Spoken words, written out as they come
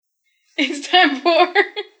It's time for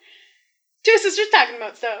Two Sisters Talking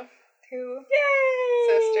About Stuff. Two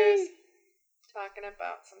Yay! sisters talking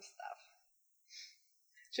about some stuff.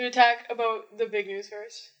 Should we talk about the big news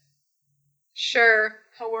first? Sure.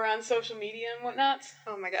 How we're on social media and whatnot?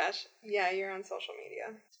 Oh my gosh. Yeah, you're on social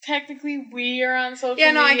media. Technically, we are on social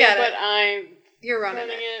Yeah, no, media, I get but it. You're running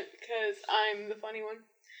it because I'm the funny one.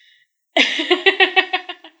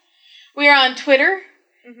 We are on Twitter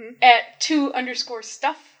at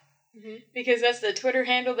 2_stuff because that's the Twitter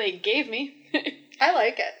handle they gave me. I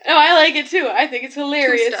like it. Oh, I like it too. I think it's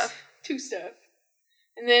hilarious. Two stuff. 2stuff.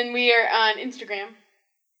 And then we are on Instagram.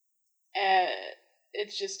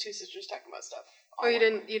 It's just Two Sisters Talking About Stuff. Oh, you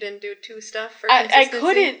didn't do 2 stuff for I consistency?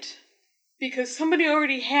 couldn't because somebody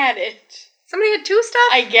already had it. Somebody had 2 stuff?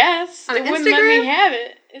 I guess. On it wouldn't Instagram? let me have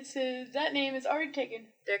it. It says that name is already taken.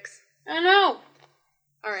 Dicks. I know.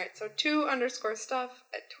 Alright, so 2_stuff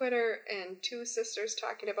at Twitter and 2 sisters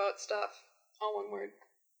talking about stuff. All one word.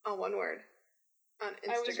 All one word. On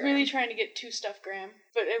Instagram. I was really trying to get 2stuffgram,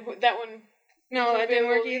 but that one... No, that didn't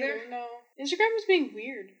work either? No. Instagram was being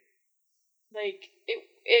weird. Like,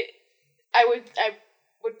 I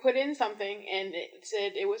would put in something, and it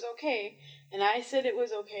said it was okay, and I said it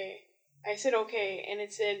was okay. I said okay, and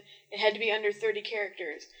it said it had to be under 30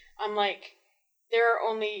 characters. I'm like, there are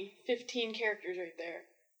only 15 characters right there.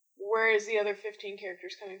 Where is the other 15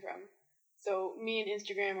 characters coming from? So me and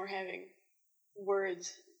Instagram were having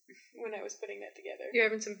words when I was putting that together. You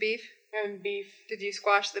having some beef? Having beef. Did you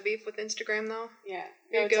squash the beef with Instagram, though? Yeah.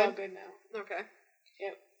 You're it's good? all good now. Okay.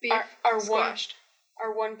 Yep. Beef squashed.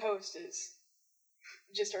 Our one post is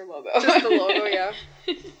just our logo. Just the logo, yeah.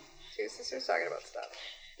 2 sisters talking about stuff.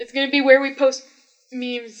 It's going to be where we post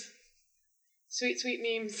memes. Sweet, sweet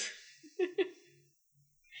memes.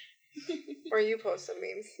 Or you post some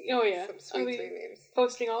memes. Oh, yeah. Some sweet memes.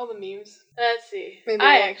 Posting all the memes. Let's see. Maybe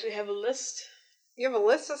I actually have a list You have a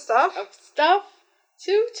list of stuff? of stuff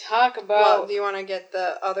to talk about. Well, do you want to get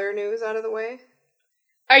the other news out of the way?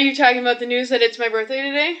 Are you talking about the news that it's my birthday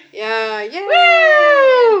today? Yeah, yeah.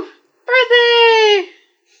 Woo! Birthday!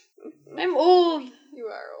 I'm old. You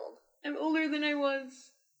are old. I'm older than I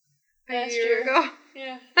was last A year ago.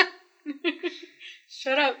 Yeah.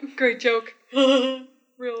 Shut up. Great joke.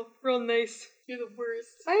 Real nice. You're the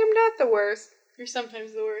worst. I am not the worst. You're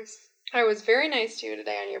sometimes the worst. I was very nice to you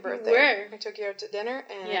today on your birthday. Where? I took you out to dinner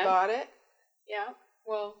and Yeah. I bought it. Yeah.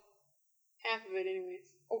 Well, half of it anyways.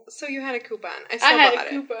 Oh, so you had a coupon. I I still had bought a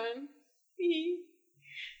coupon.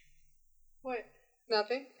 What?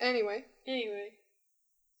 Nothing. Anyway. Anyway.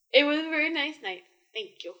 It was a very nice night.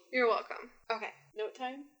 Thank you. You're welcome. Okay. Note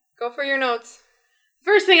time? Go for your notes.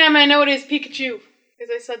 First thing on my note is Pikachu.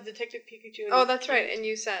 Because I said Detective Pikachu. Oh, that's right. And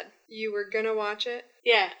you said you were gonna watch it.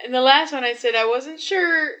 Yeah, and the last one I said I wasn't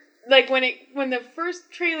sure. Like when the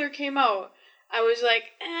first trailer came out, I was like,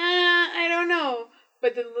 I don't know.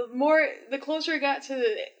 But the closer it got to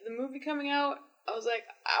the movie coming out, I was like,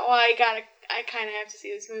 oh, I kind of have to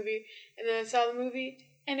see this movie. And then I saw the movie,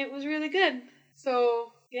 and it was really good.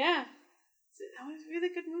 So yeah, that was a really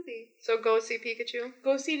good movie. So go see Pikachu.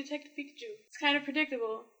 Go see Detective Pikachu. It's kind of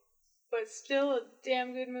predictable, but still a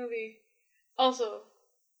damn good movie. Also,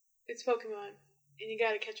 it's Pokemon, and you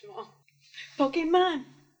gotta catch them all. Pokemon!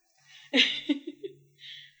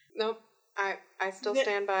 Nope. I still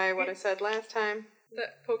stand by what I said last time.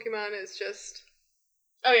 That Pokemon is just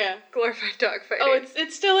Oh yeah. glorified dogfighting. Oh,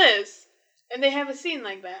 it still is. And they have a scene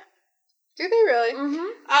like that. Do they really?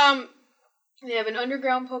 Mm-hmm. They have an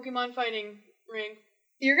underground Pokemon fighting ring.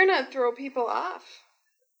 You're gonna throw people off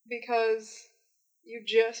because you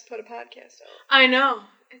just put a podcast out. I know.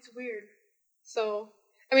 It's weird. So,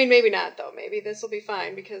 I mean, maybe not though. Maybe this will be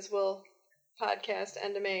fine because we'll podcast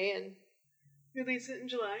end of May and Release it in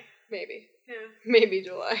July. maybe. Yeah. Maybe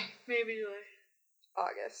July. Maybe July.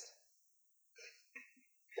 August.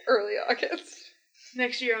 Early August.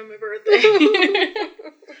 Next year on my birthday.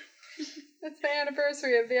 It's the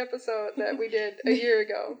anniversary of the episode that we did a year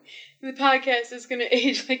ago. The podcast is going to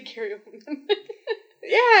age like Gary Oldman.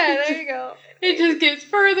 Yeah, there you go. It just gets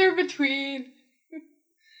further between.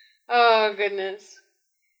 Oh, goodness.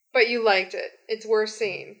 But you liked it. It's worth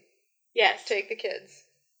seeing. Yes. Take the kids.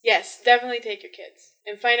 Yes, definitely take your kids.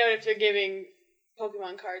 And find out if they're giving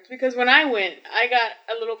Pokemon cards. Because when I went, I got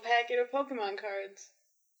a little packet of Pokemon cards.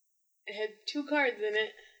 It had 2 cards in it.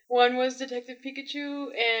 One was Detective Pikachu,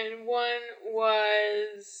 and one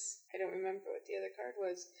was... I don't remember what the other card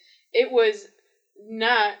was. It was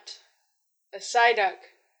not a Psyduck,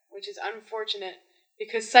 which is unfortunate,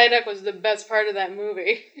 because Psyduck was the best part of that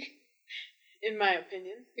movie, in my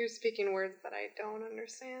opinion. You're speaking words that I don't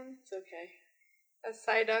understand. It's okay. A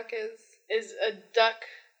Psyduck is a duck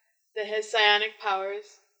that has psionic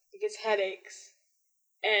powers. He gets headaches.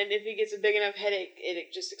 And if he gets a big enough headache,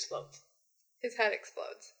 it just explodes. His head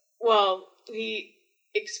explodes. Well, he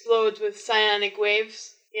explodes with psionic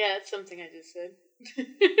waves. Yeah, it's something I just said.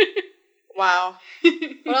 Wow.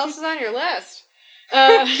 What else is on your list?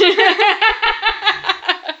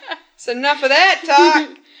 So enough of that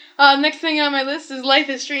talk. Next thing on my list is Life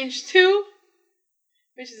is Strange 2,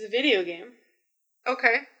 which is a video game.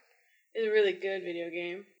 Okay. It's a really good video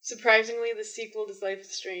game. Surprisingly, the sequel to Life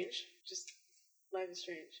is Strange. Just Life is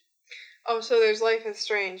Strange. Oh, so there's Life is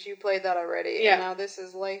Strange. You played that already. Yeah. And now this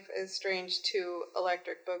is Life is Strange 2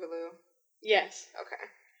 Electric Boogaloo. Yes. Okay.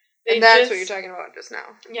 And that's what you're talking about just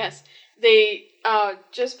now. Yes. They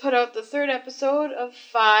just put out the 3rd episode of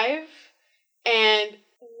 5, and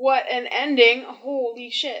what an ending.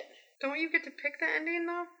 Holy shit. Don't you get to pick the ending,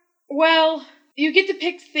 though? Well, you get to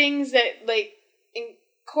pick things that, like,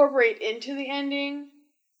 incorporate into the ending.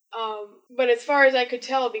 But as far as I could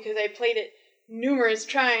tell, because I played it numerous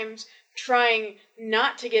times, trying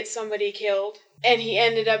not to get somebody killed, and he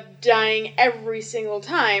ended up dying every single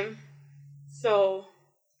time. So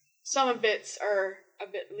some bits are a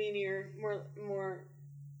bit more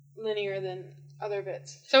linear than other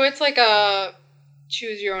bits. So it's like a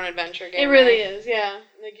choose your own adventure game. It really is, yeah.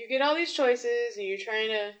 Like, you get all these choices, and you're trying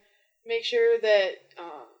to make sure that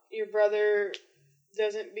your brother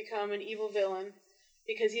doesn't become an evil villain,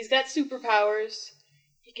 because he's got superpowers.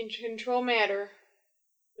 He can control matter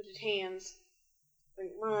with his hands.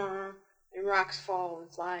 Like, and rocks fall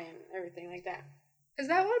and fly and everything like that. Is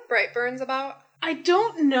that what Brightburn's about? I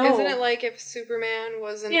don't know. Isn't it like if Superman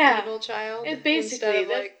was an evil child? It's basically,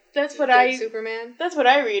 that's what Superman? That's what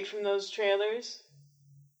I read from those trailers.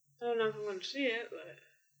 I don't know if I'm going to see it, but...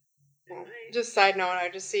 Well, just side note, I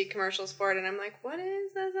just see commercials for it, and I'm like, what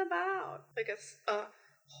is this about? Like a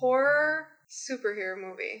horror superhero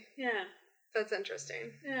movie. Yeah. That's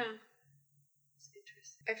interesting. Yeah. It's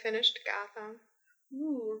interesting. I finished Gotham.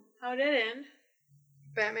 Ooh, how did it end?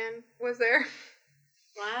 Batman was there.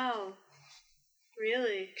 Wow.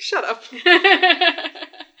 Really? Shut up.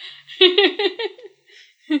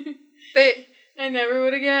 I never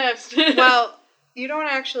would have guessed. Well, you don't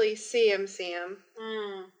actually see him.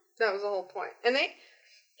 Mm. That was the whole point. And they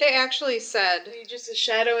actually said... You're just a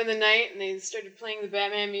shadow in the night, and they started playing the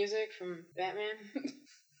Batman music from Batman.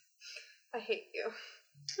 I hate you.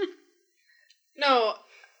 No,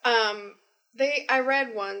 I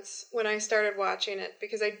read once when I started watching it,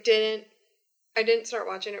 because I didn't start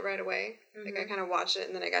watching it right away. Mm-hmm. Like, I kind of watched it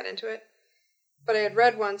and then I got into it. But I had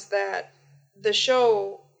read once that the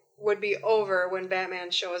show would be over when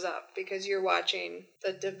Batman shows up, because you're watching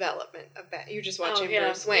the development of Batman. You're just watching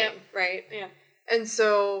Bruce Wayne, right? Yeah. And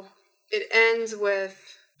so it ends with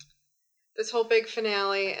this whole big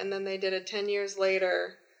finale, and then they did it 10 years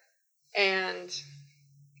later, and...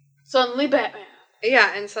 Suddenly Batman.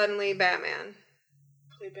 Yeah, and suddenly Batman.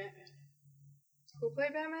 Play Batman. Who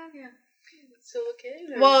played Batman? Yeah. Still a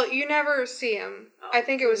kid? Or? Well, you never see him. Oh, I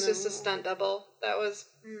think it was just a stunt double. That was...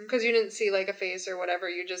 Because you didn't see, like, a face or whatever.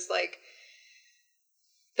 You just, like...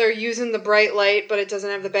 They're using the bright light, but it doesn't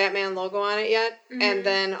have the Batman logo on it yet. Mm-hmm. And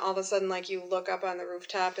then, all of a sudden, like, you look up on the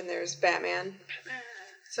rooftop and there's Batman.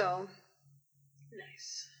 So...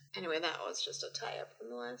 Nice. Anyway, that was just a tie-up from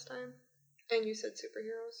the last time. And you said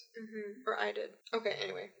superheroes? Mm-hmm. Or I did. Okay,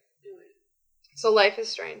 anyway. So Life is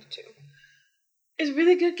Strange 2. It's a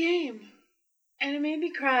really good game. And it made me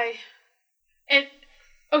cry. And,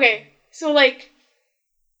 okay, so, like,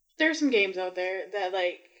 there's some games out there that,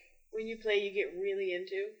 like, when you play, you get really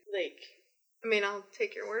into. Like... I mean, I'll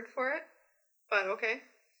take your word for it. But, okay.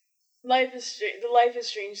 The Life is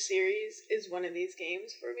Strange series is one of these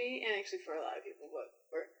games for me, and actually for a lot of people, but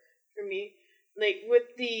for me. Like,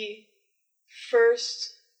 with the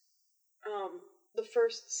first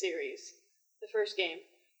series, the first game,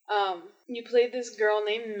 you played this girl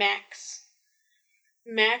named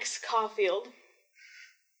Max Caulfield.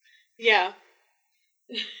 Yeah.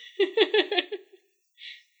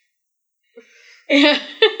 Yeah.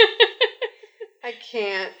 I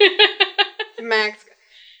can't. Max.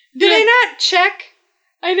 Did they not check?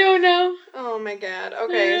 I don't know. Oh my god.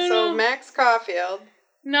 Okay, so Max Caulfield.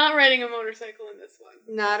 Not riding a motorcycle in this one.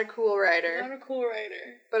 Not a cool rider. Not a cool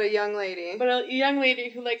rider. But a young lady. But a young lady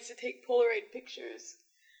who likes to take Polaroid pictures.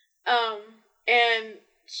 And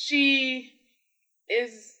she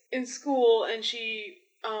is in school, and she,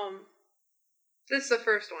 This is the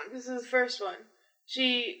first one. This is the first one.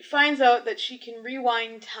 She finds out that she can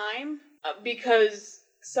rewind time because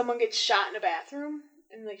someone gets shot in a bathroom,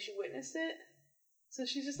 and, like, she witnessed it. So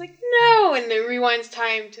she's just like, no! And it rewinds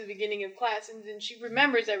time to the beginning of class, and then she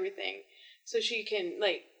remembers everything. So she can,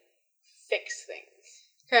 like, fix things.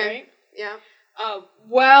 Okay. Right? Yeah.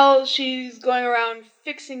 While she's going around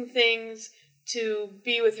fixing things to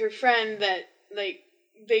be with her friend that, like,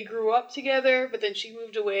 they grew up together, but then she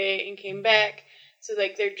moved away and came back. So,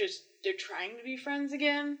 like, they're trying to be friends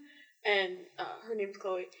again. And her name's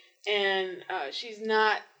Chloe. And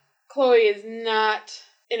Chloe is not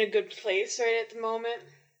in a good place right at the moment.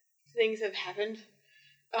 Things have happened.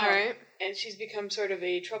 All right. And she's become sort of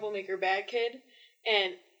a troublemaker bad kid.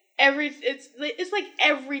 And it's like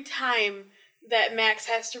every time that Max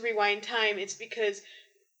has to rewind time, it's because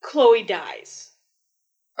Chloe dies.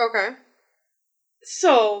 Okay.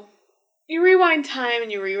 So, you rewind time,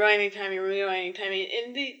 and you're rewinding time,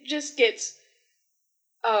 and it just gets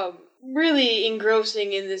really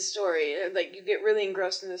engrossing in this story. Like, you get really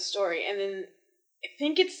engrossed in this story. And then, I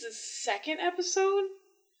think it's the second episode,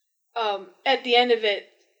 at the end of it,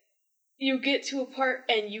 you get to a part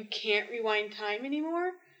and you can't rewind time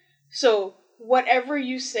anymore. So, whatever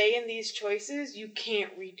you say in these choices, you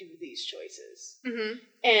can't redo these choices. Mm-hmm.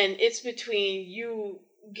 And it's between you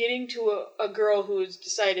getting to a girl who's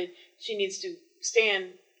decided she needs to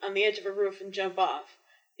stand on the edge of a roof and jump off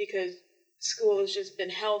because school has just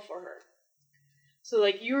been hell for her. So,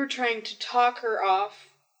 like, you were trying to talk her off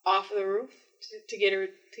the roof to get her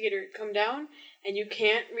to come down, and you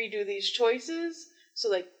can't redo these choices. So,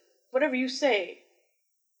 like, whatever you say,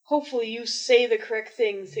 hopefully you say the correct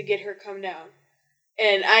things to get her come down.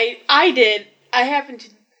 And I happened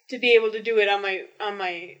to be able to do it on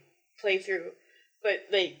my playthrough, but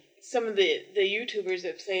like some of the YouTubers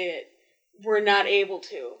that say it were not able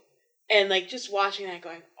to. And like just watching that,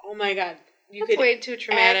 going, oh my god, you That's could way too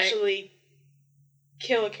traumatic. Actually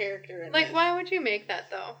kill a character in Like, this. why would you make that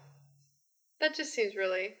though? That just seems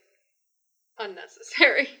really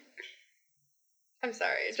unnecessary. I'm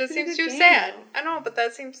sorry. It just seems too sad. I know, but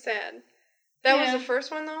that seems sad. That was the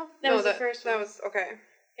first one, though? That was the first one. That was, okay.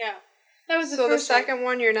 Yeah. That was the so first the second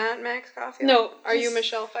one, you're not Max Caulfield? No. Are you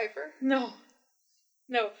Michelle Pfeiffer? No.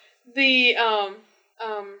 The,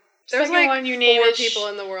 there's second like one you name 4 people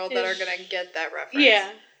in the world that are going to get that reference.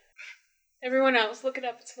 Yeah. Everyone else, look it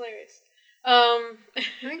up. It's hilarious. I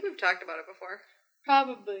think we've talked about it before.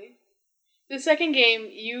 Probably. The second game,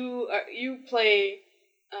 you play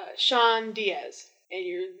Sean Diaz, and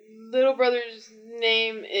your little brother's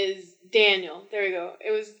name is Daniel. There we go.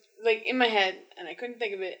 It was like in my head, and I couldn't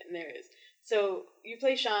think of it, and there it is. So you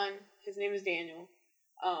play Sean. His name is Daniel.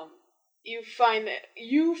 You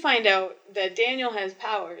find out that Daniel has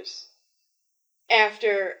powers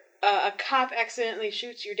after a cop accidentally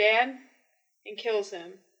shoots your dad and kills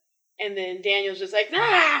him, and then Daniel's just like,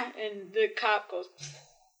 ah, and the cop goes.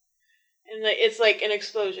 And like it's like an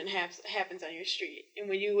explosion happens on your street. And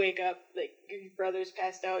when you wake up, like your brother's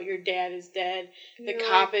passed out, your dad is dead, the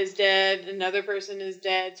cop is dead, another person is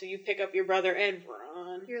dead, so you pick up your brother and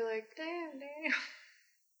run. You're like, damn.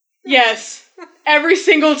 Yes. Every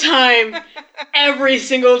single time. Every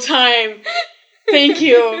single time. Thank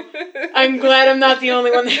you. I'm glad I'm not the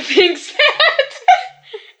only one that thinks that.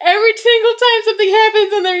 Every single time something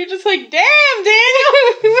happens and then you're just like, damn, Daniel.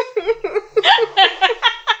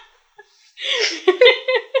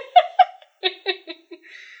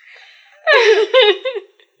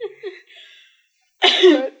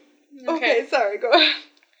 Okay, sorry, go ahead.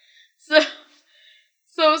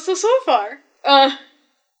 So far,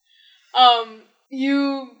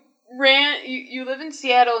 you live in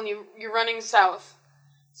Seattle and you're running south.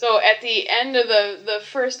 So at the end of the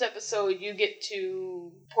first episode, you get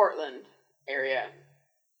to Portland area.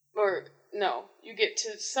 Or, no, you get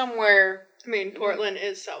to somewhere. I mean, Portland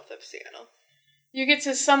is south of Seattle. You get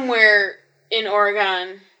to somewhere in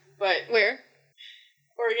Oregon, but... Where?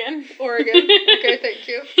 Oregon. Oregon. Okay, thank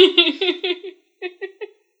you.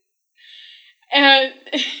 And...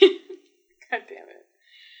 God damn it.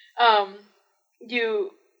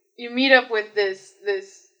 You meet up with this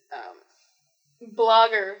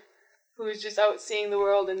blogger who's just out seeing the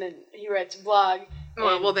world, and then he writes a blog.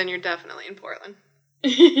 Well, then you're definitely in Portland.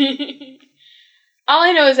 All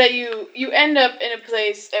I know is that you end up in a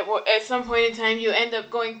place, at some point in time, you end up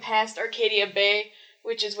going past Arcadia Bay,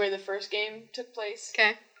 which is where the first game took place.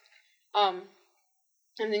 Okay. And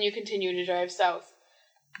then you continue to drive south.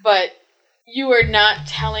 But you are not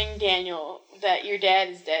telling Daniel that your dad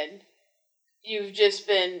is dead. You've just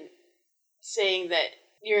been saying that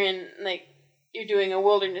you're doing a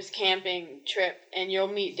wilderness camping trip, and you'll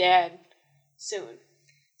meet Dad soon.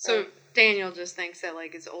 So right? Daniel just thinks that,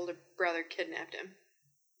 like, his older brother kidnapped him.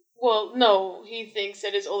 Well, no, he thinks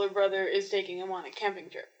that his older brother is taking him on a camping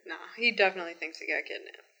trip. No, he definitely thinks he got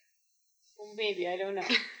kidnapped. Well, maybe, I don't know.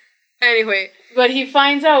 Anyway. But he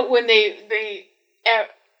finds out when they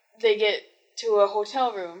they get to a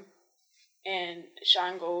hotel room, and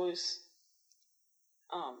Sean goes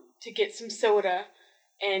to get some soda,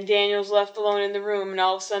 and Daniel's left alone in the room, and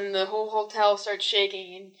all of a sudden the whole hotel starts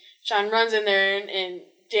shaking, and Sean runs in there, and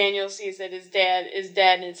Daniel sees that his dad is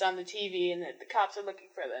dead, and it's on the TV, and that the cops are looking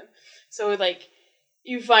for them. So, like,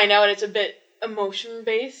 you find out it's a bit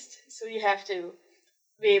emotion-based, so you have to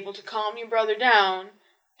be able to calm your brother down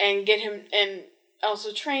and get him, and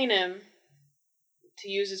also train him to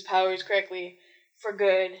use his powers correctly for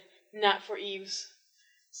good, not for eves.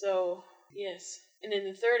 So, yes. And in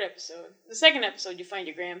the second episode, you find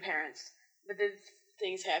your grandparents, but then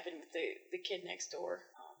things happen with the kid next door,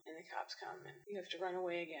 and the cops come, and you have to run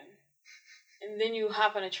away again. And then you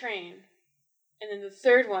hop on a train, and in the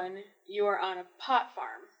third one, you are on a pot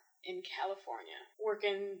farm in California,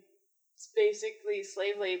 working basically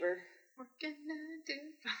slave labor.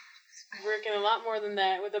 Working a lot more than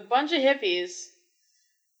that, with a bunch of hippies,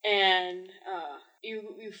 and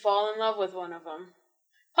you fall in love with one of them.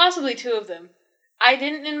 Possibly two of them. I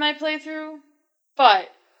didn't in my playthrough,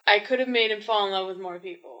 but I could have made him fall in love with more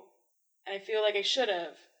people. And I feel like I should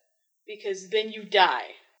have, because then you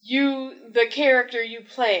die. The character you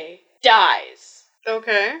play, dies.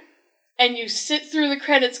 Okay. And you sit through the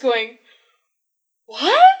credits going,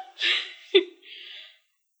 what?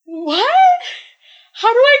 What?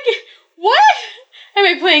 How do I get... What? Am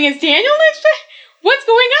I playing as Daniel next time? What's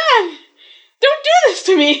going on? Don't do this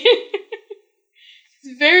to me!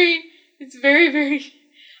 It's very, very...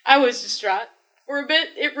 I was distraught for a bit.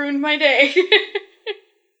 It ruined my day.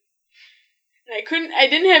 And I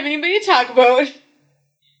didn't have anybody to talk about.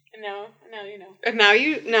 And now you know. And now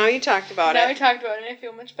you talked about it. Now I talked about it and I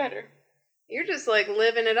feel much better. You're just like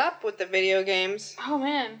living it up with the video games. Oh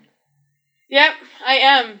man. Yep, I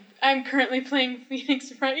am. I'm currently playing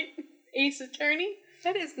Phoenix Wright, Ace Attorney.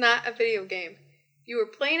 That is not a video game. You were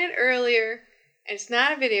playing it earlier, and it's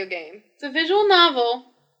not a video game. It's a visual novel,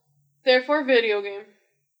 therefore video game.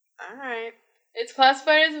 Alright. It's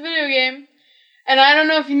classified as a video game. And I don't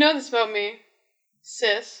know if you know this about me,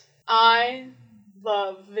 sis. I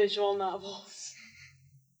love visual novels.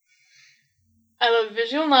 I love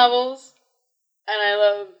visual novels, and I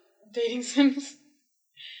love dating sims.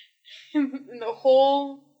 And the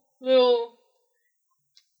whole little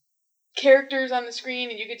characters on the screen,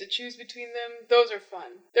 and you get to choose between them. Those are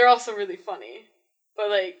fun. They're also really funny, but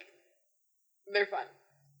they're fun.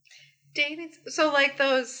 Dating. So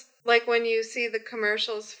those, when you see the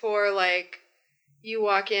commercials for you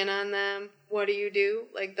walk in on them, what do you do?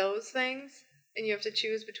 Those things, and you have to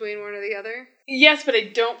choose between one or the other. Yes, but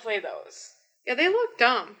I don't play those. Yeah, they look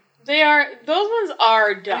dumb. Those ones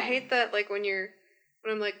are dumb. I hate that.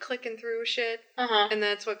 When I'm clicking through shit, and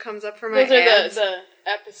that's what comes up for my those ads. Those are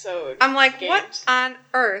the episode. I'm like, games. What on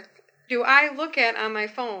earth do I look at on my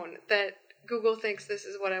phone that Google thinks this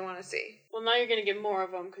is what I want to see? Well, now you're gonna get more of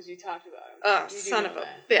them because you talked about them. Son of a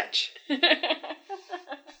bitch!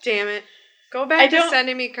 Damn it! Go back to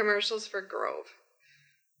sending me commercials for Grove.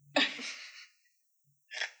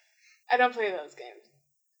 I don't play those games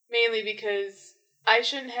mainly because I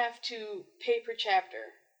shouldn't have to pay per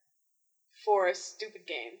chapter for a stupid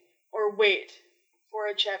game, or wait for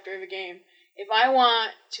a chapter of a game. If I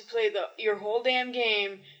want to play your whole damn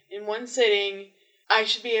game in one sitting, I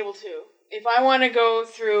should be able to. If I want to go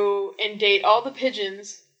through and date all the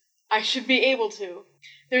pigeons, I should be able to.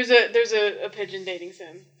 There's a pigeon dating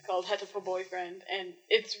sim called Hetaful Boyfriend, and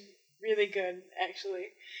it's really good, actually.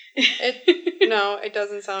 No, it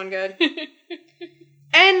doesn't sound good.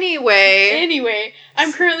 Anyway,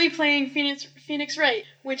 I'm currently playing Phoenix Wright,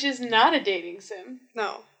 which is not a dating sim.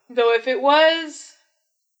 No. Though if it was,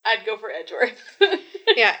 I'd go for Edgeworth.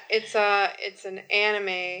 Yeah, it's an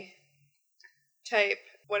anime type.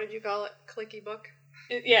 What did you call it? Clicky book?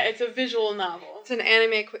 It's a visual novel. It's an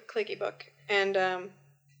anime clicky book, and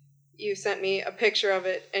you sent me a picture of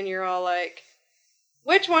it, and you're all like,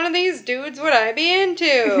 "Which one of these dudes would I be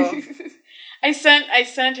into?" I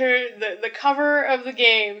sent her the cover of the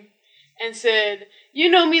game and said, "You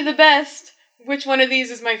know me the best. Which one of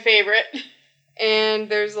these is my favorite?" And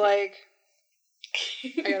there's I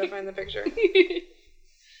gotta find the picture.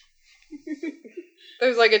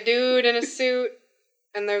 There's a dude in a suit,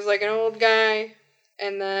 and there's an old guy,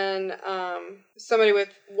 and then somebody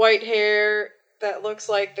with white hair that looks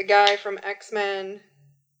like the guy from X-Men,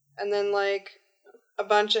 and then a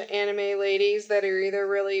bunch of anime ladies that are either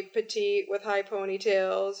really petite with high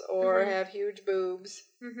ponytails or have huge boobs.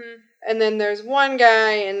 Mm-hmm. And then there's one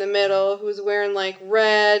guy in the middle who's wearing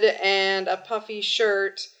red and a puffy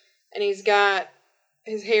shirt, and he's got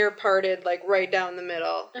his hair parted right down the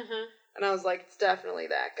middle. Uh-huh. And I was like, it's definitely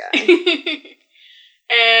that guy.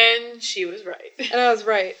 And she was right. And I was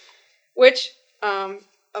right. Which,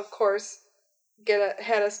 of course,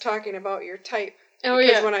 had us talking about your type. Oh,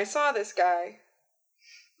 because when I saw this guy,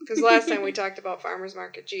 because last time we talked about Farmer's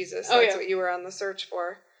Market Jesus, that's what you were on the search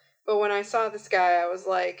for. But when I saw this guy, I was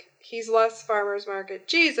like, he's less Farmer's Market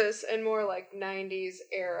Jesus and more like 90s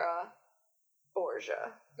era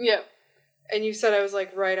Borgia. Yeah. And you said I was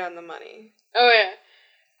like right on the money. Oh, yeah.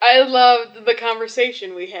 I loved the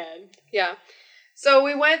conversation we had. Yeah. So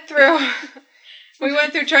we went through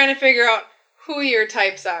trying to figure out who your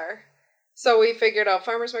types are. So we figured out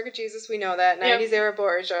Farmer's Market Jesus, we know that. 90s era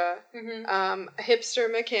Borgia. Mm-hmm.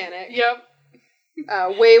 Hipster mechanic. Yep.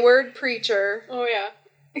 Wayward preacher. Oh, yeah.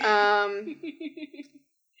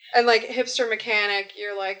 And like hipster mechanic,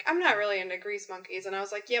 you're like, I'm not really into grease monkeys. And I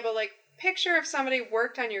was like, yeah, but like picture if somebody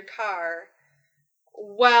worked on your car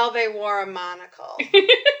while they wore a monocle.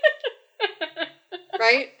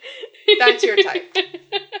 Right? That's your type.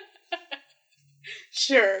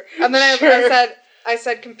 Sure. And then I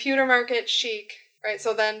said computer market chic. Right?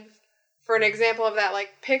 So then for an example of that,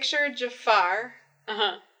 like picture Jafar.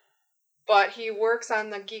 Uh-huh. But he works on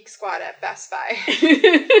the Geek Squad at Best Buy.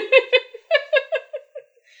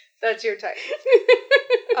 That's your type.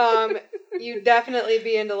 You'd definitely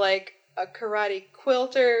be into like a karate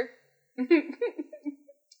quilter.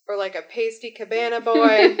 Or like a pasty cabana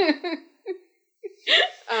boy.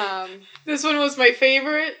 This one was my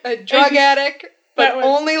favorite. A drug addict, but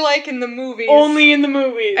only like in the movies. Only in the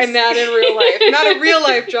movies. And not in real life. Not a real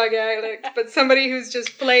life drug addict, but somebody who's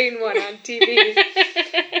just playing one on TV.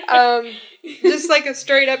 Just like a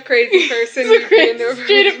straight up crazy person. Straight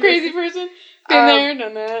up crazy person. Been there,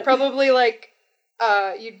 done that. Probably like,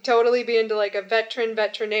 you'd totally be into like a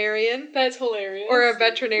veterinarian. That's hilarious. Or a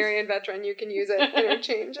veteran. You can use it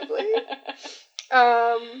interchangeably.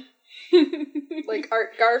 Like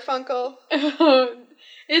Art Garfunkel.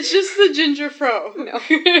 It's just the ginger fro. No.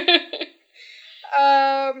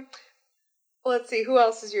 Let's see, who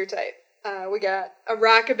else is your type? We got a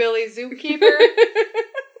rockabilly zookeeper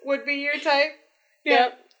would be your type.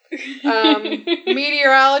 Yep.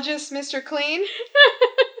 Meteorologist Mr. Clean.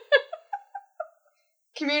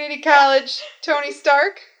 Community college Tony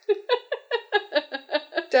Stark.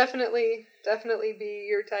 Definitely be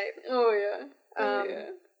your type. Oh yeah. Yeah.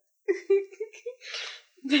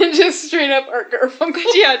 Then just straight up Art Garfunkel.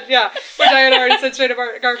 Yeah. Which I had already said straight up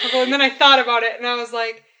Art Garfunkel, and then I thought about it, and I was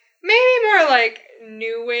like, maybe more like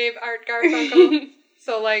new wave Art Garfunkel.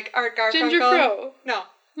 So like Art Garfunkel. Ginger fro. No,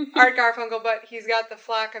 Art Garfunkel, but he's got the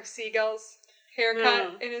flock of seagulls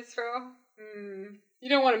haircut in his fro. You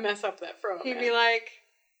don't want to mess up that fro. He'd be like,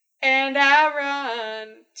 and I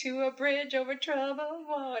run to a bridge over troubled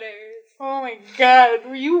waters. Oh my god,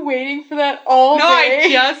 were you waiting for that all day? No, I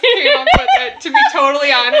just came up with it. To be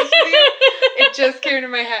totally honest with you, it just came to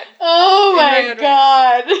my head. Oh my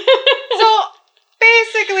god. So,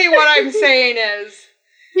 basically what I'm saying is,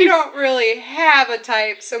 you don't really have a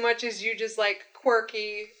type so much as you just like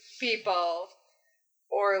quirky people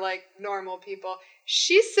or like normal people.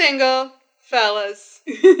 She's single, fellas.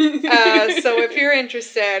 So if you're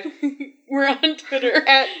interested, we're on Twitter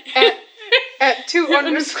at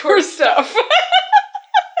 2_stuff.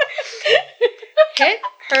 Hit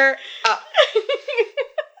her up.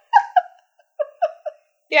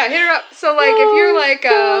 Yeah, hit her up. So like if you're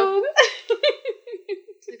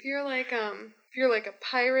like a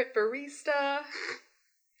pirate barista,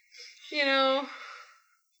 you know,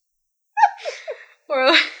 or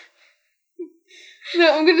like,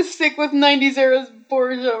 no, I'm gonna stick with 90s era's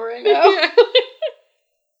Borgia right now. Yeah.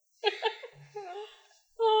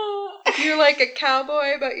 If you're like a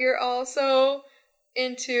cowboy, but you're also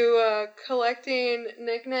into collecting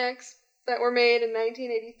knickknacks that were made in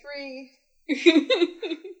 1983,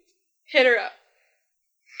 hit her up.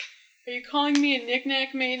 Are you calling me a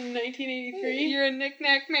knickknack made in 1983? You're a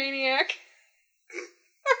knickknack maniac.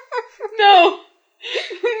 No.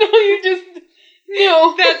 No, you just...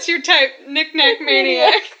 No. That's your type, knickknack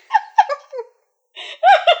maniac.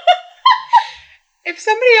 If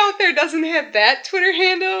somebody out there doesn't have that Twitter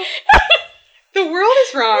handle, the world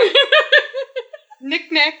is wrong.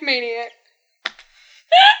 Knickknack maniac.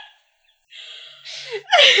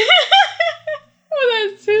 Oh,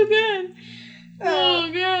 that's too good.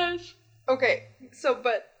 Oh gosh. Okay, so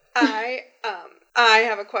but I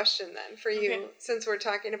have a question then for you, okay, since we're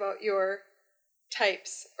talking about your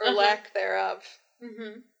types or lack thereof.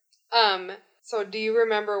 Mm-hmm. So do you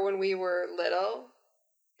remember when we were little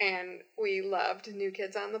and we loved New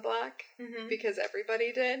Kids on the Block? Mm-hmm. Because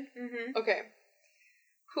everybody did? Mm-hmm. Okay.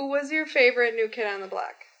 Who was your favorite New Kid on the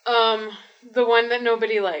Block? The one that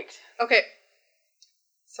nobody liked. Okay.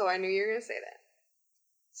 So I knew you were going to say that.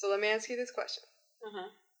 So let me ask you this question. Uh-huh.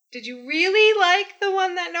 Did you really like the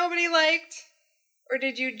one that nobody liked? Or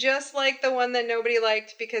did you just like the one that nobody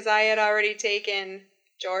liked because I had already taken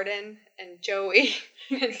Jordan and Joey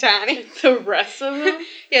and Donnie? The rest of them?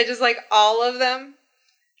 Yeah, just like all of them.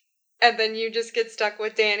 And then you just get stuck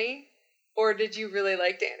with Danny? Or did you really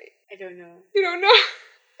like Danny? I don't know. You don't know?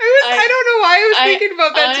 I don't know why I was thinking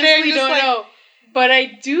about that today. I don't know. But I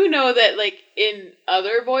do know that, like, in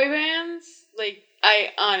other boy bands, like, I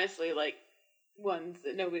honestly like ones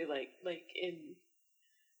that nobody liked. Like,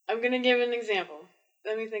 I'm going to give an example.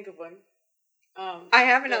 Let me think of one. I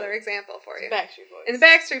have another example for you. Backstreet Boys. In the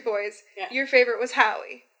Backstreet Boys, yeah. Your favorite was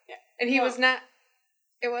Howie. Yeah. And he was not...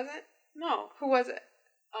 It wasn't? No. Who was it?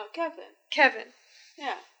 Kevin. Kevin.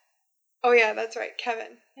 Yeah. Oh, yeah, that's right.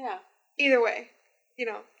 Kevin. Yeah. Either way, you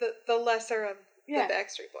know, the lesser of the Yeah.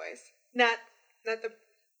 Backstreet Boys. Not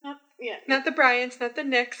the Bryans, not the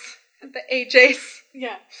Nicks, not the AJs.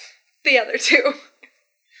 Yeah. The other two.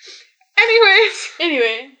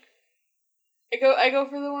 Anyway, I go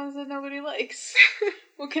for the ones that nobody likes.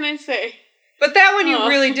 What can I say? But that one you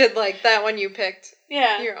really did like. That one you picked.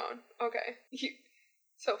 Yeah. Your own. Okay.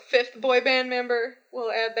 So 5th boy band member.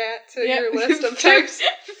 We'll add that to your list of types.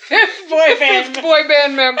 5th boy band. 5th boy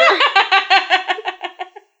band member.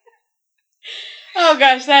 Oh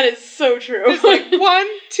gosh, that is so true. It's like 1,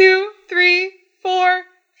 2, 3, 4.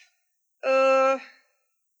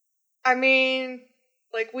 I mean,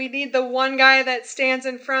 like, we need the one guy that stands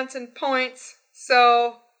in front and points.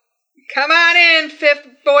 So, come on in,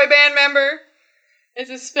 5th boy band member. It's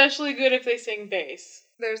especially good if they sing bass.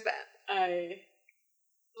 There's that. I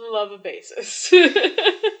love a bassist.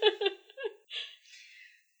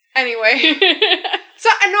 Anyway. So,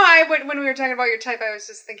 no, when we were talking about your type, I was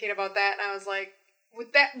just thinking about that, and I was like,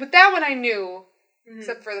 with that one I knew,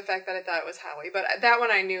 except for the fact that I thought it was Howie, but that one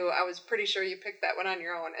I knew, I was pretty sure you picked that one on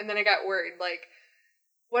your own, and then I got worried, like,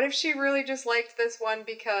 what if she really just liked this one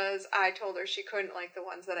because I told her she couldn't like the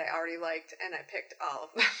ones that I already liked, and I picked all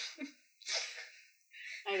of them?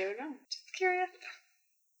 I don't know. Just curious.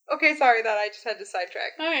 Okay, sorry that I just had to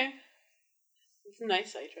sidetrack. Okay. It's a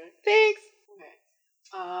nice sidetrack. Thanks. Okay.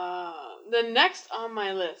 The next on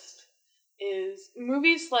my list is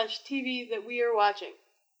movies/TV that we are watching.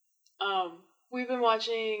 We've been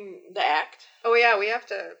watching The Act. Oh yeah, we have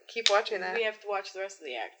to keep watching that. We have to watch the rest of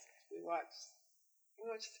The Act. We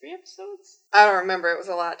watched 3 episodes? I don't remember. It was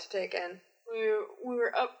a lot to take in.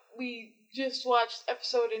 We just watched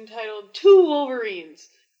episode entitled 2 Wolverines.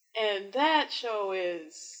 And that show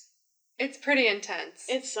is... It's pretty intense.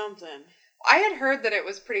 It's something. I had heard that it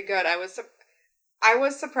was pretty good. I was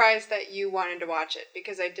surprised that you wanted to watch it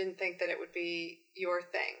because I didn't think that it would be your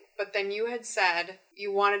thing. But then you had said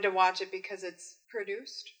you wanted to watch it because it's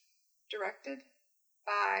produced, directed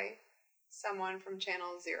by someone from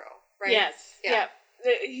Channel Zero, right? Yes. Yeah.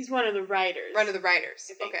 He's one of the writers. One of the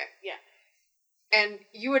writers. Okay. Yeah. And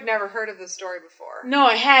you had never heard of the story before. No,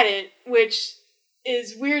 I hadn't, which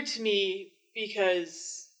is weird to me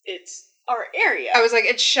because it's our area. I was like,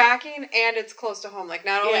 it's shocking and it's close to home. Like,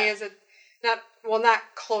 not only is it not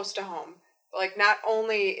close to home, but like, not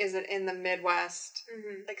only is it in the Midwest,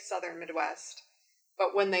 like southern Midwest,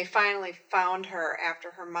 but when they finally found her after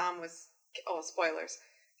her mom was, spoilers,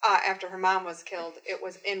 after her mom was killed, it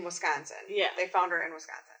was in Wisconsin. Yeah. They found her in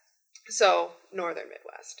Wisconsin. So, northern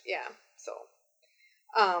Midwest. Yeah. So,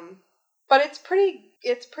 but it's pretty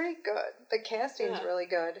good. The casting's really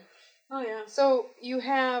good. Oh, yeah. So, you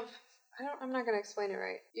have, I'm not going to explain it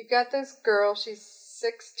right. You've got this girl, she's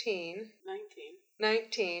 16.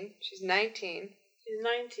 19. She's 19. She's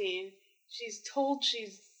 19. She's told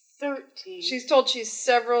she's 13. She's told she's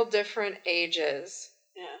several different ages.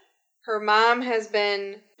 Yeah. Her mom has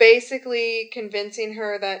been basically convincing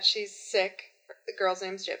her that she's sick. The girl's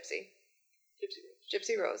name's Gypsy.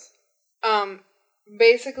 Gypsy Rose.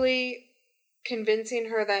 Basically convincing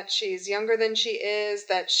her that she's younger than she is,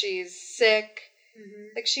 that she's sick. Mm-hmm.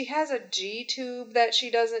 Like, she has a G-tube that she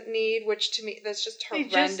doesn't need, which to me, that's just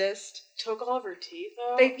horrendous. They just took all of her teeth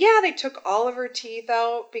out? They took all of her teeth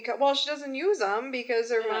out because, well, she doesn't use them because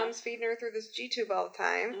her mom's feeding her through this G-tube all the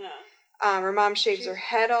time. Yeah. Her mom shaves her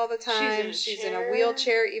head all the time. She's in a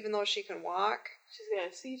wheelchair even though she can walk. She's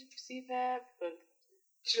got a CPAP, but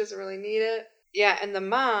she doesn't really need it. Yeah, and the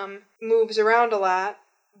mom moves around a lot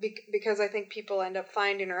because I think people end up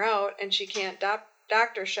finding her out and she can't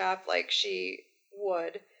doctor shop like she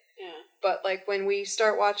would. Yeah. But like when we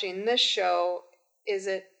start watching this show, is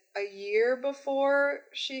it a year before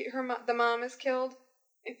the mom is killed?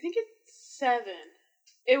 I think it's 7.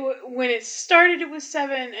 When it started, it was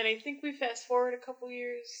 7, and I think we fast forward a couple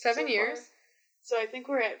years. 7 years. So I think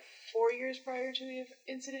we're at 4 years prior to the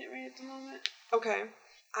incident right at the moment. Okay.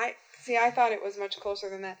 I thought it was much closer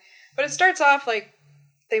than that. But it starts off like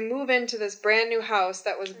they move into this brand new house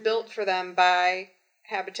that was built for them by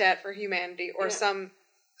Habitat for Humanity or some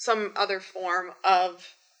other form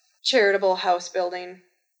of charitable house building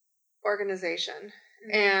organization.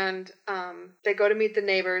 And they go to meet the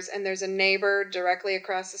neighbors, and there's a neighbor directly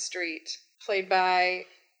across the street, played by,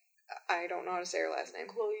 I don't know how to say her last name.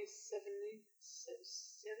 Chloe Sevigny?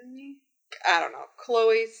 I don't know.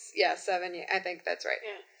 Chloe, Sevigny. I think that's right.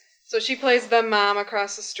 Yeah. So she plays the mom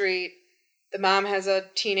across the street. The mom has a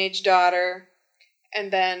teenage daughter.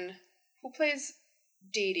 And then, who plays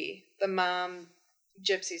Dee Dee? The mom,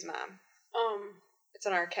 Gypsy's mom. It's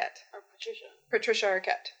an Arquette. Patricia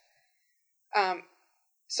Arquette.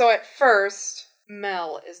 So at first,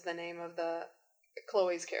 Mel is the name of the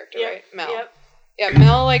Chloe's character, right? Mel. Yep. Yeah,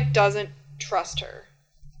 Mel, like, doesn't trust her.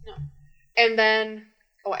 No. And then,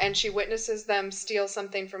 and she witnesses them steal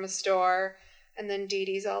something from a store, and then Dee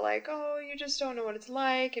Dee's all like, oh, you just don't know what it's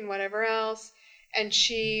like, and whatever else. And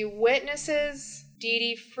she witnesses Dee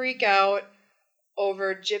Dee freak out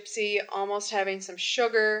over Gypsy almost having some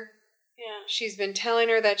sugar. Yeah. She's been telling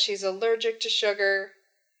her that she's allergic to sugar,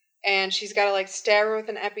 and she's got to, like, stab her with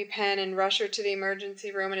an EpiPen and rush her to the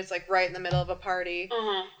emergency room, and it's, like, right in the middle of a party.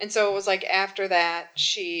 And so it was, like, after that,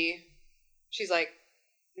 she's like,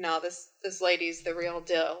 no, this lady's the real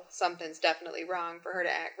deal. Something's definitely wrong for her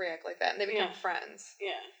to react like that. And they become friends.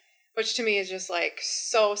 Yeah. Which to me is just, like,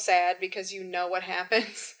 so sad because you know what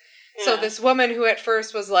happens. Yeah. So this woman who at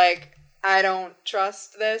first was like, I don't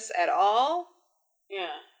trust this at all.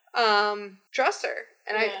 Yeah. Trust her.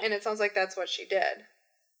 And it sounds like that's what she did.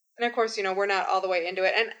 And of course, you know, we're not all the way into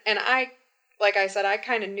it. And I, like I said, I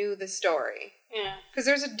kind of knew the story. Yeah. Because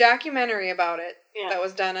there's a documentary about it Yeah. that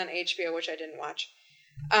was done on HBO, which I didn't watch.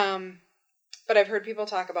 But I've heard people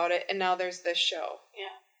talk about it, and now there's this show.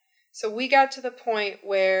 Yeah. So we got to the point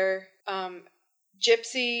where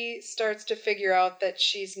Gypsy starts to figure out that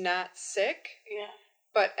she's not sick. Yeah.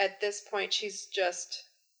 But at this point, she's just,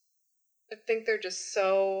 I think they're just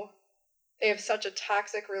they have such a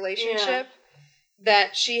toxic relationship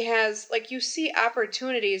that she has, like, you see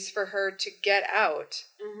opportunities for her to get out,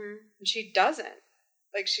 and she doesn't.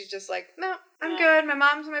 Like, she's just like, no, I'm good. My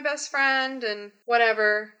mom's my best friend, and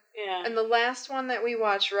whatever. Yeah. And the last one that we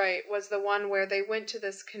watched, was the one where they went to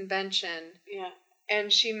this convention. Yeah.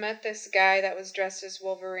 And she met this guy that was dressed as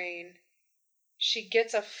Wolverine. She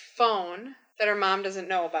gets a phone that her mom doesn't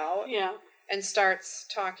know about. Yeah. And starts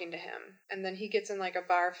talking to him. And then he gets in, like, a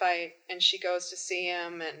bar fight, and she goes to see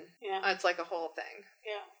him, and it's like a whole thing.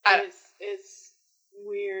 Yeah. It's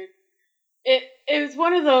weird. It was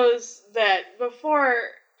one of those that before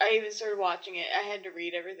I even started watching it, I had to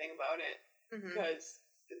read everything about it. Because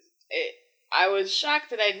I was shocked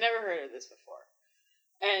that I'd never heard of this before.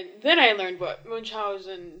 And then I learned what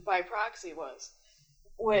Munchausen by proxy was,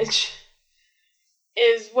 which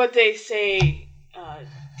is what they say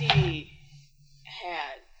Dee Dee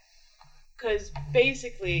had. Because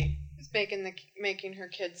basically, it's making her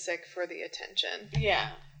kid sick for the attention.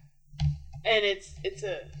 Yeah. And it's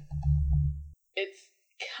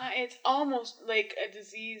almost like a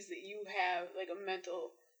disease that you have, like a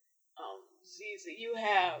mental disease that you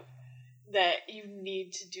have, that you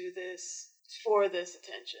need to do this for this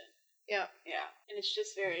attention. Yeah. Yeah. And it's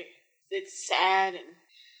just it's sad and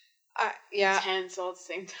intense all at the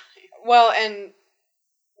same time. Well, and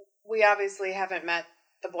we obviously haven't met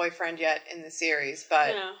the boyfriend yet in the series,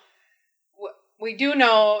 but we do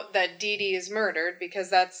know that Dee Dee is murdered, because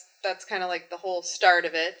that's kind of like the whole start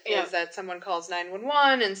of it, is that someone calls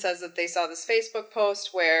 911 and says that they saw this Facebook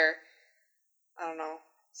post where, I don't know,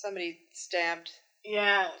 somebody stabbed.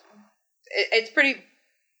 Yeah. It's pretty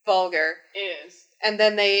vulgar. It is. And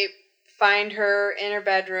then they find her in her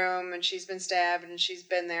bedroom, and she's been stabbed, and she's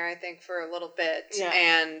been there, I think, for a little bit. Yeah.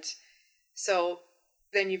 And so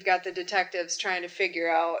then you've got the detectives trying to figure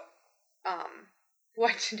out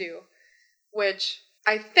what to do, which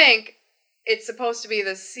I think it's supposed to be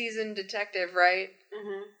the seasoned detective, right?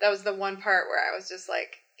 That was the one part where I was just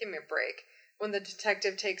like, give me a break. When the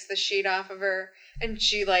detective takes the sheet off of her, and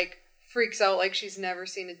she, like, freaks out like she's never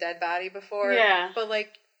seen a dead body before. Yeah. But,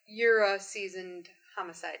 like, you're a seasoned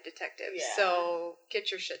homicide detective, so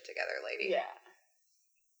get your shit together, lady. Yeah.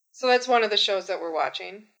 So that's one of the shows that we're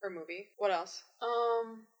watching, or movie. What else?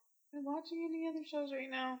 Am I watching any other shows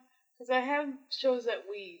right now? Because I have shows that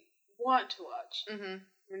we want to watch.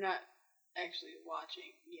 We're not actually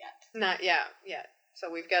watching yet. Not yet. So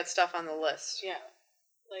we've got stuff on the list. Yeah.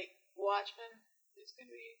 Like, Watchmen is going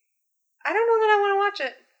to be... I don't know that I want to watch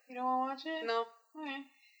it. You don't want to watch it? No. Okay.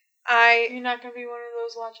 You're not going to be one of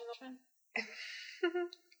those watching the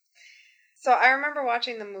So I remember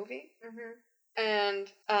watching the movie, Mm-hmm.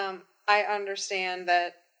 and I understand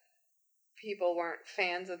that people weren't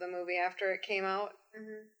fans of the movie after it came out.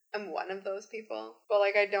 Mm-hmm. I'm one of those people. But,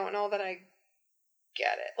 like, I don't know that I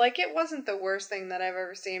get it. Like, it wasn't the worst thing that I've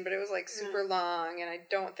ever seen, but it was, like, super long, and I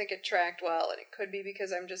don't think it tracked well, and it could be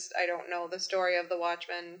because I don't know the story of the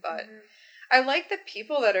Watchmen, but I like the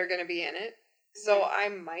people that are going to be in it, so I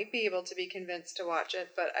might be able to be convinced to watch it,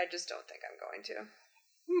 but I just don't think I'm going to.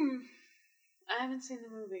 I haven't seen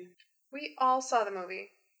the movie. We all saw the movie.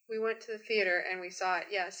 We went to the theater and we saw it.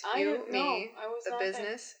 Yes, I was the not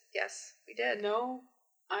business. There. Yes, we did. No,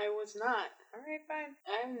 I was not. All right, fine.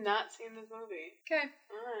 I have not seen this movie. Okay.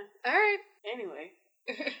 All right. Anyway,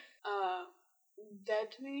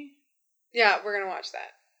 Dead to Me. Yeah, we're gonna watch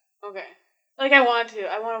that. Okay. Like I want to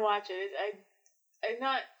watch it. I'm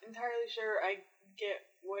not entirely sure I get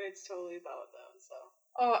what it's totally about though. So.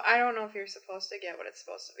 Oh, I don't know if you're supposed to get what it's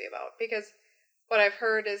supposed to be about, because what I've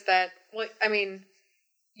heard is that, well, I mean,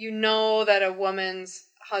 you know that a woman's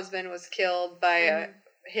husband was killed by a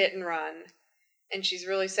hit and run, and she's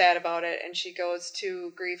really sad about it, and she goes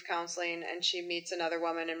to grief counseling, and she meets another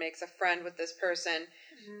woman and makes a friend with this person,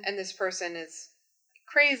 and this person is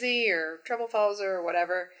crazy or trouble follows her or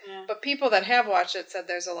whatever. Yeah. But people that have watched it said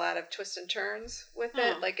there's a lot of twists and turns with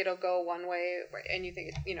it. Like, it'll go one way, and you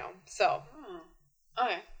think, so...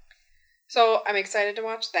 Okay. So I'm excited to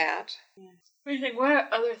watch that. Yeah. What do you think? What are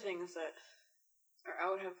other things that are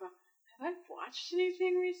out? Have I watched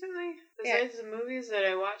anything recently besides the movies that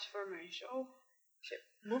I watch for my show?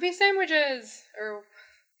 Movie sandwiches, or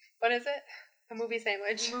what is it? A movie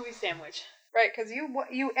sandwich. Movie sandwich. Right, because you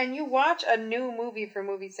watch a new movie for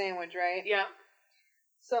Movie Sandwich, right? Yeah.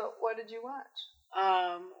 So what did you watch?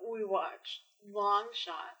 We watched Long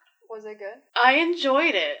Shot. Was it good? I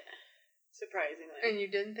enjoyed it. Surprisingly. And you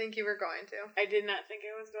didn't think you were going to? I did not think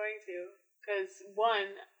I was going to. Because, one,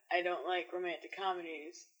 I don't like romantic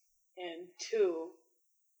comedies. And two,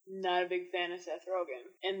 not a big fan of Seth Rogen.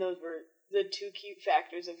 And those were the two key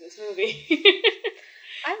factors of this movie.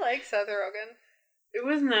 I like Seth Rogen. It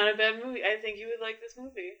was not a bad movie. I think you would like this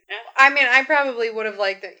movie. Yeah. I mean, I probably would have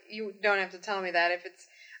liked it. You don't have to tell me that.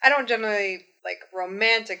 I don't generally like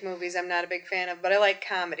romantic movies. I'm not a big fan of, but I like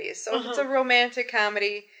comedies. So if it's a romantic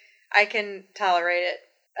comedy, I can tolerate it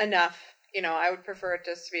enough. I would prefer it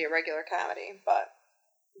just to be a regular comedy, but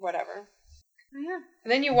whatever. Yeah.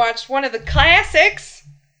 And then you watched one of the classics.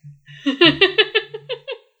 You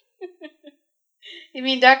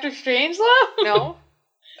mean Dr. Strangelove? No.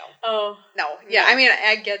 Oh. No. Yeah, I mean,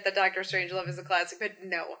 I get that Dr. Strangelove is a classic, but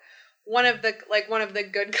no. One of the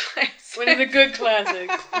good classics. One of the good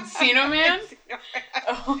classics. Encino Man?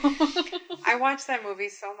 Oh. I watched that movie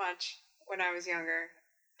so much when I was younger.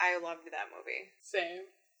 I loved that movie. Same.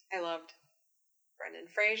 I loved Brendan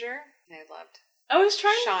Fraser. I was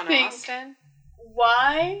trying Sean to think Austin.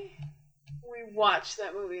 Why we watched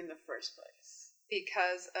that movie in the first place.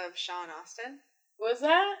 Because of Sean Austin. Was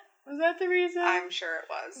that the reason? I'm sure it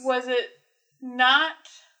was. Was it not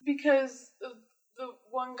because of the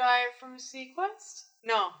one guy from seaQuest?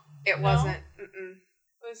 No, it wasn't. Mm-mm.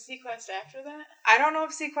 Was seaQuest after that? I don't know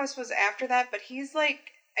if seaQuest was after that, but he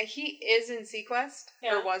is in seaQuest,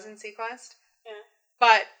 or was in seaQuest. Yeah.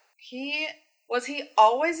 But was he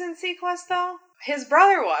always in seaQuest, though? His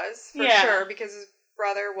brother was, for sure, because his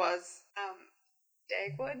brother was,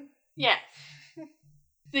 Dagwood? Yeah.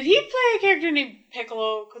 Did he play a character named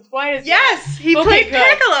Piccolo? Because why is Yes, he played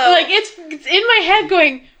Piccolo! Like, it's in my head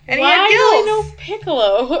going, and why he had gills. do I know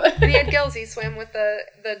Piccolo? And he had gills. He swam with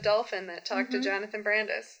the dolphin that talked to Jonathan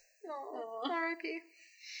Brandis. Aww. R.I.P.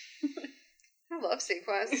 I love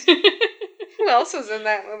seaQuest. Who else was in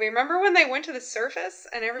that movie? Remember when they went to the surface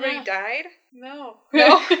and everybody died? No.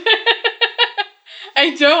 No?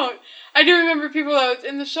 I don't. I do remember people that was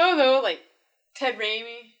in the show, though, like Ted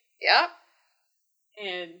Raimi. Yep.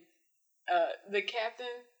 And the captain.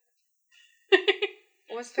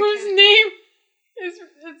 What's the Whose name is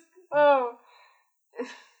it's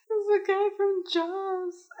the guy from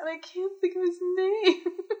Jaws, and I can't think of his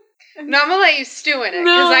name. No, I'm gonna let you stew in it,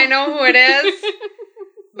 because I know who it is,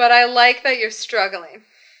 but I like that you're struggling.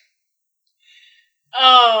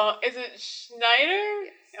 Oh, is it Schneider?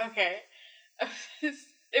 Yes. Okay.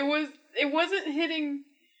 It wasn't hitting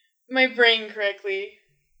my brain correctly,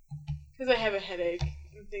 because I have a headache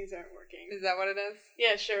and things aren't working. Is that what it is?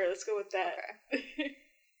 Yeah, sure, let's go with that. Okay.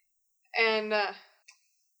 And,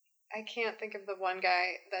 I can't think of the one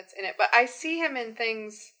guy that's in it, but I see him in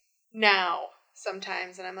things now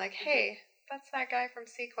sometimes, and I'm like, hey, that's that guy from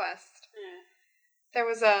seaQuest. Yeah. There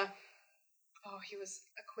was a Oh, he was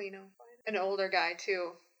Aquino. An older guy,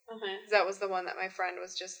 too. Uh-huh. That was the one that my friend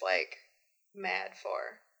was just, like, mad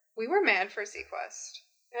for. We were mad for Sequest.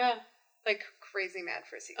 Yeah. Like, crazy mad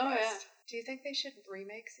for Sequest. Oh, yeah. Do you think they should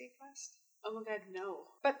remake Sequest? Oh my god, no.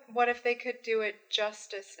 But what if they could do it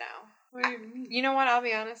justice now? What do you mean? You know what? I'll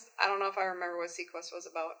be honest. I don't know if I remember what Sequest was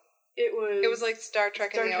about. It was like Star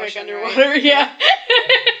Trek in the ocean, underwater, right? yeah.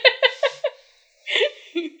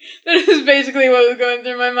 That is basically what was going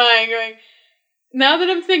through my mind, going, now that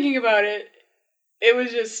I'm thinking about it, it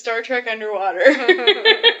was just Star Trek underwater.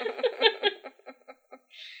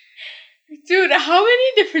 Dude, how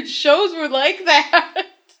many different shows were like that?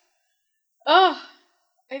 Oh,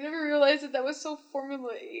 I never realized that was so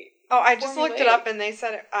formulaic. Oh, I just looked it up and they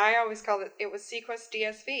said I always called it was Sequest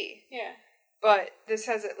DSV. Yeah. But this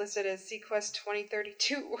has it listed as Sequest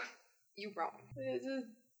 2032. You wrong. It's a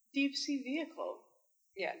deep sea vehicle.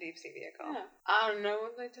 Yeah, deep sea vehicle. Yeah. I don't know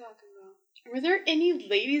what they're talking about. Were there any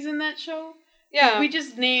ladies in that show? Yeah. We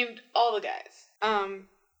just named all the guys.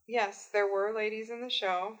 Yes, there were ladies in the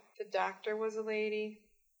show. The doctor was a lady.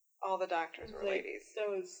 All the doctors were ladies.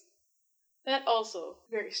 That also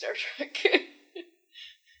very Star Trek.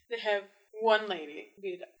 They have one lady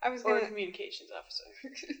be a communications officer.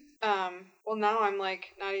 Well, now I'm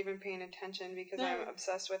like not even paying attention because I'm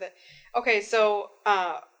obsessed with it. Okay, so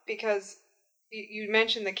because you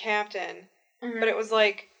mentioned the captain, but it was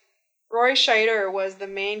like Roy Scheider was the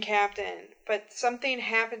main captain, but something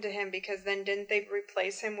happened to him because then didn't they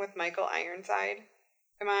replace him with Michael Ironside?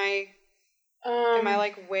 Am I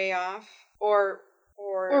like way off, or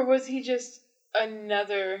was he just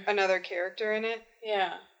another character in it?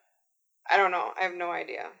 Yeah. I don't know. I have no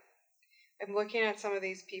idea. I'm looking at some of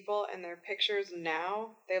these people and their pictures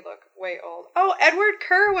now. They look way old. Oh, Edward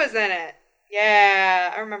Kerr was in it.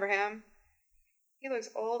 Yeah, I remember him. He looks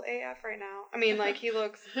old AF right now. I mean, like, he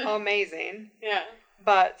looks amazing. Yeah.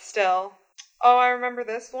 But still. Oh, I remember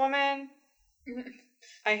this woman.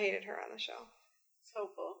 I hated her on the show. It's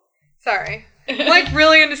hopeful. Sorry. I'm, like,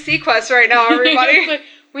 really into Sequest right now, everybody. Like,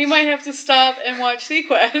 we might have to stop and watch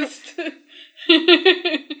Sequest.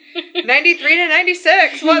 93 to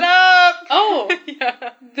 96. What up? Oh.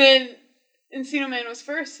 Yeah. Then Encino Man was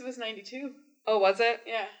first. It was 92. Oh, was it?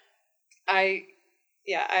 Yeah. I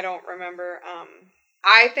don't remember.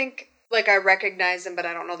 I think, like, I recognized him, but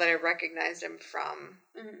I don't know that I recognized him from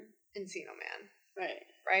Encino Man.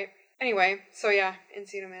 Right? Anyway, so yeah,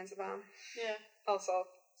 Encino Man's a bomb. Yeah. Also,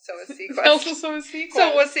 so is Sequest. So is Sequest.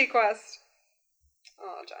 So was Sequest.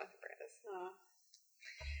 Oh, Jonathan Brandis.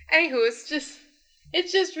 Anywho,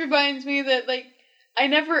 it just reminds me that, like, I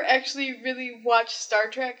never actually really watched Star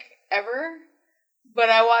Trek ever, but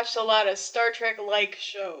I watched a lot of Star Trek-like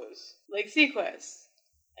shows, like Sequest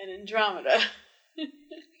and Andromeda. I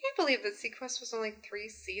can't believe that Sequest was only 3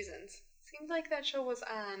 seasons. Seems like that show was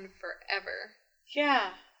on forever. Yeah.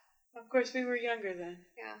 Of course, we were younger then.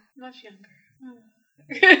 Yeah. Much younger.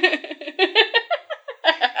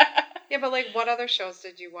 Yeah, but, like, what other shows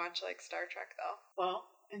did you watch, like Star Trek, though? Well,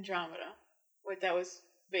 Andromeda. That was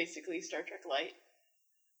basically Star Trek Light.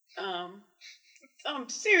 I'm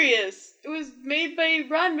serious. It was made by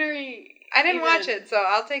Roddenberry. I didn't watch it, so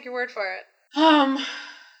I'll take your word for it. Gosh.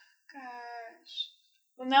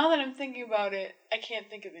 Well, now that I'm thinking about it, I can't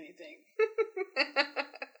think of anything.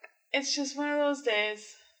 It's just one of those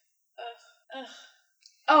days.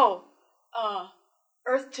 Oh,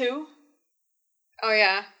 Earth 2? Oh,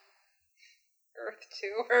 yeah.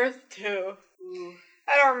 Earth 2. Ooh.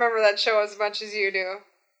 I don't remember that show as much as you do.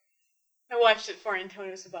 I watched it for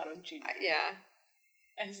Antonio Sabato Jr. Yeah.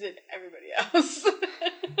 As did everybody else.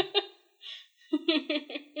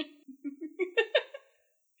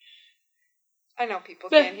 I know people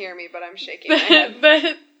can't hear me, but I'm shaking my head.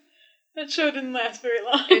 That show didn't last very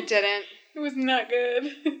long. It didn't. It was not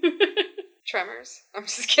good. Tremors. I'm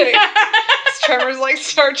just kidding. Is Tremors like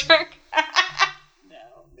Star Trek?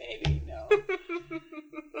 No, maybe, no. I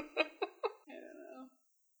don't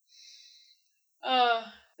know.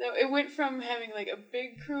 So it went from having like a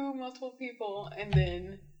big crew, multiple people, and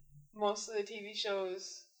then most of the TV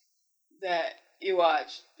shows that you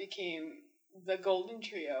watched became the Golden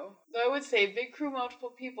Trio. So I would say big crew, multiple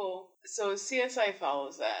people. So CSI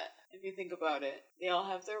follows that. If you think about it, they all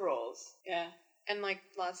have their roles. Yeah. And like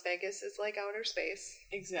Las Vegas is like outer space.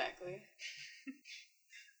 Exactly.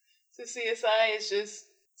 So CSI is just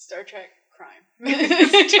Star Trek crime.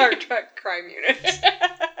 Star Trek crime unit.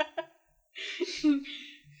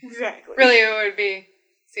 Exactly. Really, it would be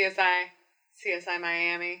CSI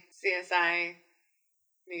Miami, CSI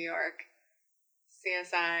New York,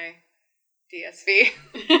 CSI DSV.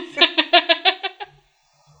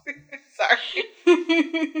 Sorry.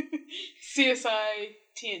 CSI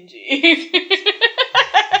TNG.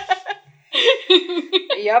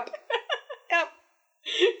 Yep.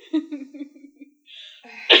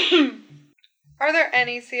 Are there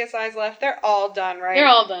any CSIs left? They're all done, right? They're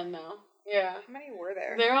all done now. Yeah. How many were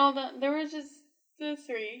there? They're all done. There were just the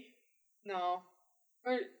 3. No.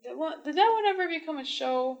 Or did that one ever become a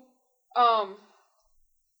show? The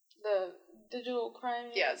digital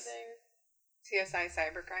crime Yes. thing? CSI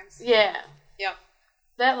Cybercrimes? Yeah. Yep.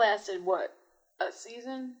 That lasted, what, a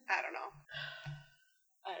season? I don't know.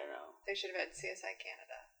 They should have had CSI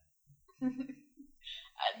Canada.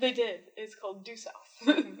 They did. It's called Due South.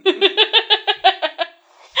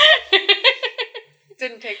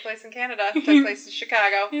 Didn't take place in Canada. It took place in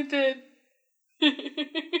Chicago. It did.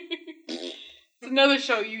 It's another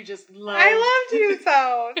show you just love. I loved Due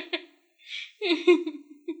South.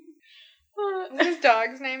 Was his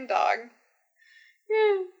dog's name Dog?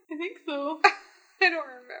 Yeah, I think so. I don't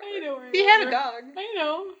remember. He had a dog. I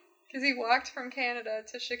know. Because he walked from Canada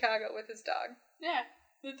to Chicago with his dog. Yeah,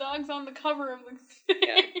 the dog's on the cover of the...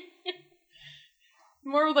 Yeah.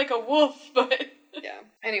 More like a wolf, but... Yeah.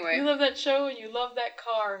 Anyway. You love that show and you love that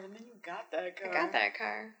car, and then you got that car. I got that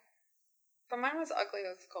car. But mine was ugly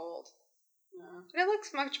as cold. Yeah. It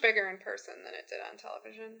looks much bigger in person than it did on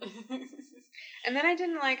television. And then I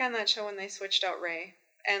didn't like on that show when they switched out Ray.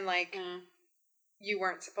 And, like, you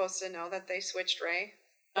weren't supposed to know that they switched Ray.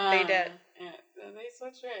 But they did. Yeah, they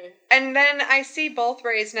switched Ray. And then I see both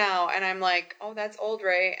Rays now, and I'm like, oh, that's old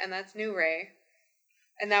Ray, and that's new Ray.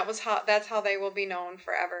 And that's how they will be known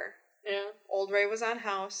forever. Yeah. Old Ray was on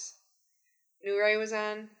House. New Ray was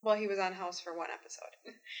on... Well, he was on House for one episode.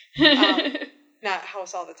 Not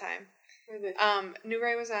House all the time. New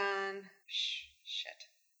Ray was on... Shit.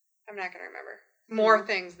 I'm not going to remember. More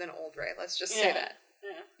things than Old Ray. Let's just say that.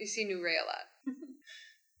 Yeah. You see New Ray a lot.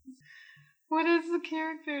 What is the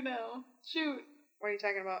character now? Shoot. What are you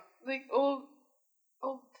talking about? Like old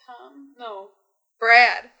Tom? No.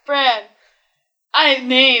 Brad.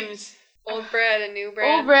 Names. Old Brad and New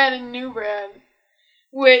Brad. Old Brad and New Brad.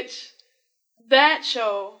 Which, that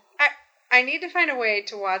show... I need to find a way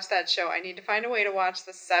to watch that show. I need to find a way to watch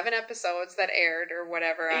the 7 episodes that aired or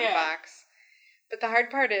whatever on Fox. But the hard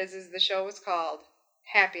part is the show was called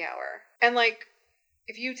Happy Hour. And, like,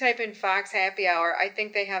 if you type in Fox Happy Hour, I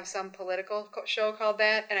think they have some political show called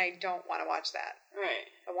that, and I don't want to watch that. Right.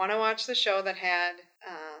 I want to watch the show that had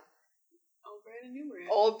Old Brad and New Brad.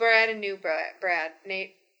 Old Brad and New Brad.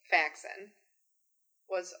 Nate Faxon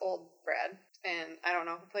was Old Brad, and I don't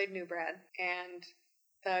know who played New Brad. And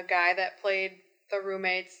the guy that played the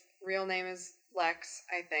roommate's real name is Lex,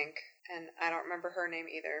 I think, and I don't remember her name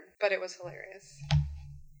either, but it was hilarious.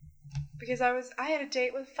 Because I had a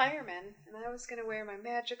date with firemen, and I was going to wear my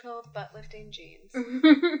magical butt-lifting jeans.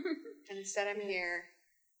 And instead I'm here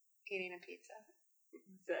eating a pizza.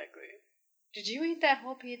 Exactly. Did you eat that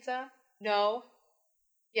whole pizza? No.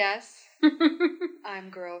 Yes.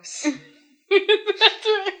 I'm gross. That's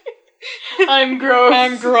right. I'm gross.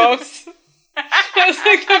 I'm gross. That's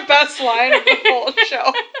like the best line of the whole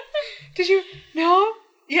show. Did you? No?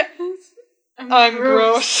 Yes. I'm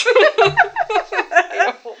gross.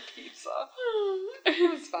 A whole pizza.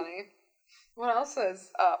 It was funny. What else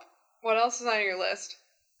is up? What else is on your list?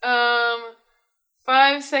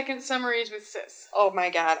 5-second summaries with sis. Oh my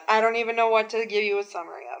god. I don't even know what to give you a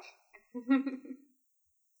summary of.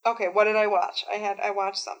 Okay, what did I watch? I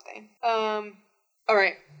watched something.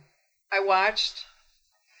 Alright. I watched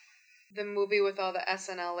the movie with all the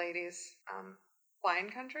SNL ladies. Wine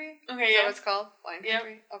Country? Okay, Is that what it's called? Wine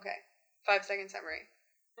Country? Yep. Okay. 5-second summary.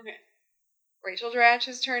 Okay. Rachel Dratch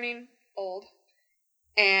is turning old,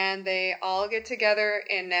 and they all get together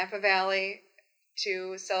in Napa Valley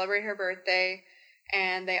to celebrate her birthday,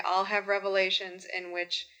 and they all have revelations in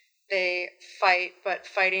which they fight, but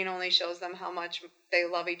fighting only shows them how much they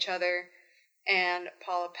love each other, and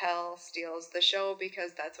Paula Pell steals the show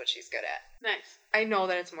because that's what she's good at. Nice. I know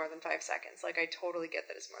that it's more than 5 seconds. Like, I totally get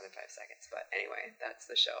that it's more than 5 seconds, but anyway, that's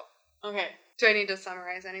the show. Okay. Do I need to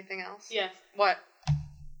summarize anything else? Yes. What?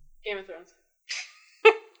 Game of Thrones.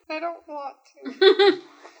 I don't want to.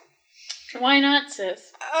 Why not,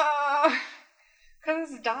 sis?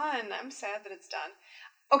 Because it's done. I'm sad that it's done.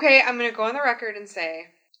 Okay, I'm going to go on the record and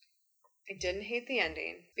say I didn't hate the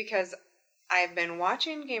ending because I've been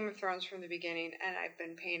watching Game of Thrones from the beginning and I've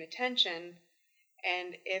been paying attention.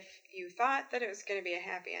 And if you thought that it was going to be a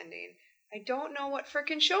happy ending, I don't know what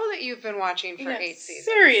frickin' show that you've been watching for 8 seasons.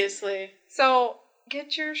 Seriously. So,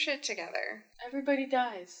 get your shit together. Everybody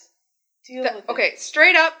dies. Deal with it. Okay,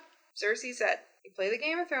 straight up, Cersei said, you play the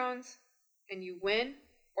Game of Thrones, and you win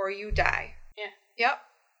or you die. Yeah. Yep.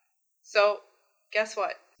 So, guess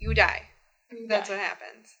what? You die. That's what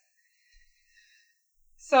happens.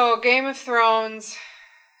 So, Game of Thrones,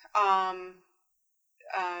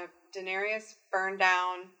 Daenerys burned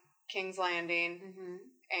down King's Landing,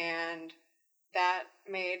 and that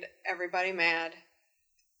made everybody mad.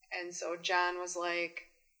 And so Jon was like,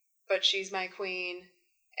 but she's my queen,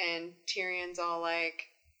 and Tyrion's all like,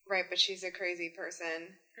 right, but she's a crazy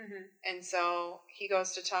person. And so he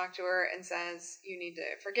goes to talk to her and says, you need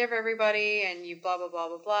to forgive everybody, and you blah, blah, blah,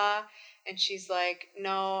 blah, blah. And she's like,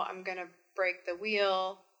 no, I'm going to break the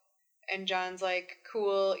wheel. And Jon's like,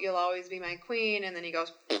 cool, you'll always be my queen. And then he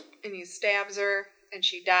goes, and he stabs her, and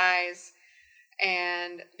she dies.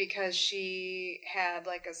 And because she had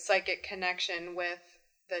like a psychic connection with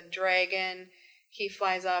the dragon, he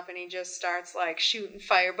flies up and he just starts like shooting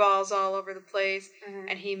fireballs all over the place.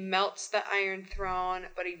 And he melts the Iron Throne,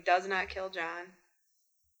 but he does not kill Jon.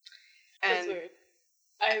 That's weird.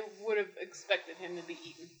 I would have expected him to be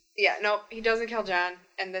eaten. Yeah, nope, he doesn't kill Jon,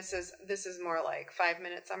 and this is more like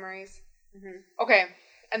 5-minute summaries. Okay,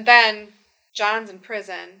 and then Jon's in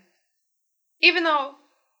prison, even though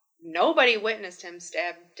nobody witnessed him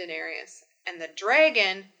stab Daenerys, and the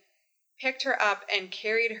dragon picked her up and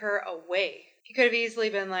carried her away. He could have easily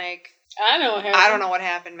been like, I know what happened. I don't know what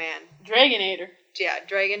happened, man. Dragon ate her. Yeah,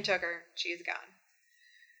 dragon took her. She's gone.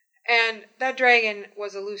 And that dragon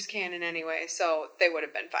was a loose cannon anyway, so they would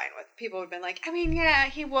have been fine with. People would have been like, I mean, yeah,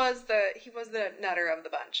 he was the nutter of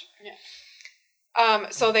the bunch. Yeah.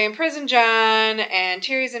 So they imprison Jon, and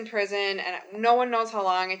Tyrion's in prison, and no one knows how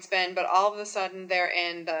long it's been, but all of a sudden they're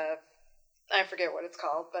in I forget what it's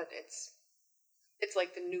called, but it's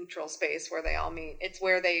like the neutral space where they all meet. It's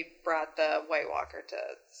where they brought the White Walker to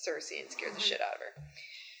Cersei and scared the shit out of her.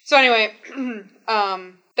 So anyway,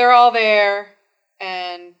 they're all there,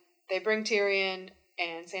 and they bring Tyrion,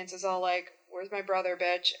 and Sansa's all like, where's my brother,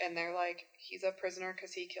 bitch? And they're like, he's a prisoner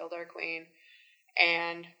because he killed our queen.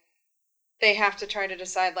 And they have to try to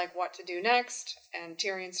decide like what to do next. And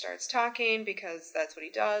Tyrion starts talking because that's what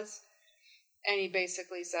he does. And he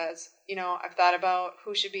basically says, you know, I've thought about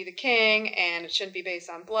who should be the king, and it shouldn't be based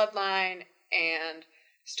on bloodline, and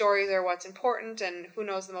stories are what's important, and who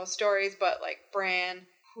knows the most stories, but like Bran,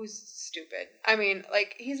 who's stupid. I mean,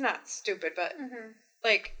 like, he's not stupid, but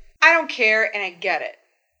like, I don't care, and I get it.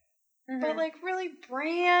 But like, really,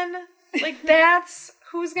 Bran? Like, that's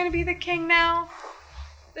who's gonna be the king now?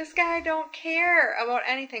 This guy don't care about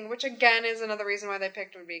anything, which again is another reason why they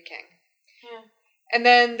picked him to be king. Yeah. And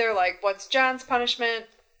then they're like, what's Jon's punishment?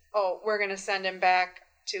 Oh, we're going to send him back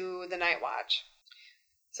to the Night Watch.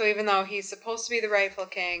 So even though he's supposed to be the rightful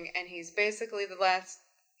king, and he's basically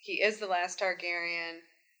he is the last Targaryen,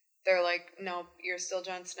 they're like, no, you're still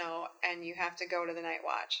Jon Snow, and you have to go to the Night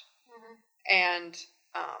Watch. And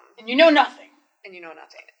you know nothing.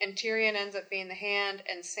 And Tyrion ends up being the hand,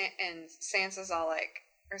 and Sansa's all like,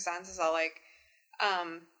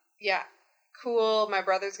 yeah, cool, my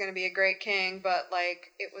brother's going to be a great king, but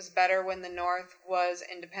like, it was better when the North was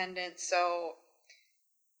independent, so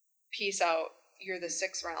peace out, you're the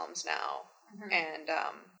Six Realms now. And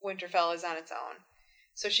Winterfell is on its own.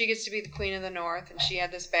 So she gets to be the queen of the North, and she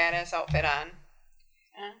had this badass outfit on.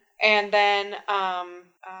 And then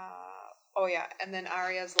and then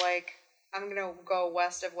Arya's like, I'm gonna go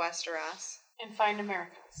west of Westeros and find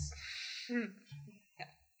Americans. Yeah.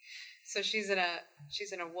 So she's in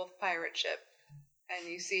a wolf pirate ship,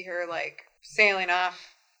 and you see her like sailing off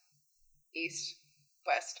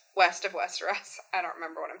west of Westeros. I don't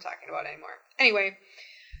remember what I'm talking about anymore. Anyway,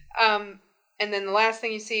 and then the last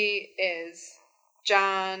thing you see is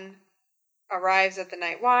Jon arrives at the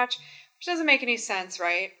Night Watch, which doesn't make any sense,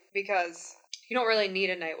 right? Because you don't really need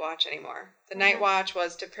a Night Watch anymore. The Night Watch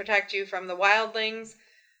was to protect you from the wildlings.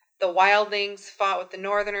 The wildlings fought with the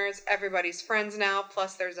Northerners. Everybody's friends now,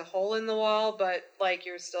 plus there's a hole in the wall, but like,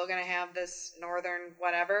 you're still going to have this northern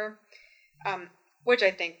whatever, which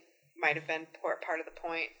I think might have been part of the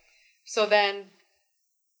point. So then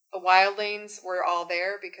the wildlings were all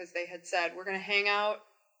there because they had said, we're going to hang out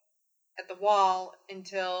at the wall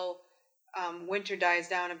until winter dies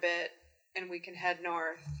down a bit and we can head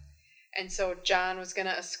north. And so Jon was going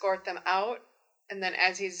to escort them out, and then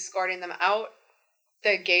as he's escorting them out,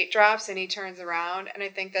 the gate drops and he turns around, and I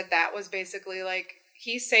think that was basically like,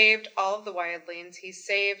 he saved all of the wildlings, he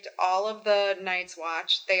saved all of the Night's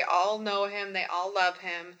Watch, they all know him, they all love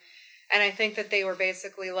him, and I think that they were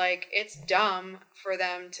basically like, it's dumb for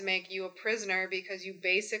them to make you a prisoner because you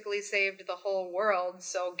basically saved the whole world,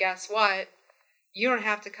 so guess what? You don't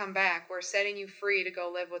have to come back, we're setting you free to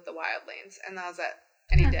go live with the wildlings, and that was it,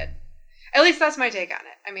 and he did. At least that's my take on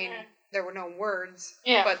it. I mean, there were no words,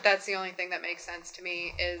 but that's the only thing that makes sense to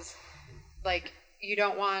me is like, you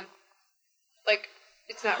don't want, like,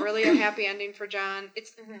 it's not really a happy ending for Jon.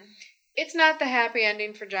 It's not the happy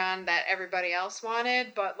ending for Jon that everybody else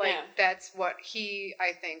wanted, but, like, that's what he,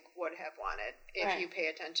 I think, would have wanted if you pay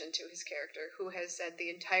attention to his character, who has said the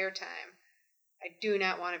entire time, I do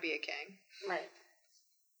not want to be a king. Right.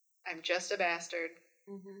 I'm just a bastard,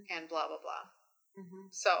 and blah, blah, blah.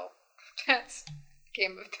 So, that's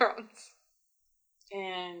Game of Thrones.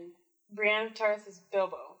 And Brienne of Tarth is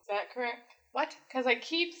Bilbo. Is that correct? What? Because I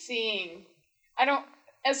keep seeing...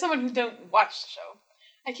 as someone who don't watch the show,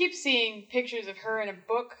 I keep seeing pictures of her in a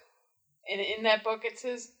book, and in that book it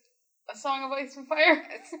says A Song of Ice and Fire.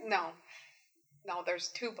 No, there's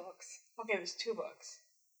 2 books. Okay, there's 2 books.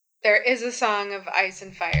 There is A Song of Ice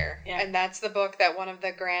and Fire, and that's the book that one of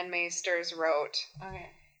the Grand Maesters wrote. Okay.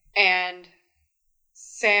 And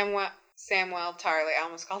Samuel Tarly, I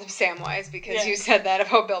almost called him Samwise because you said that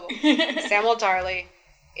about Bilbo. Samuel Tarly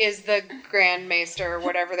is the Grand Maester,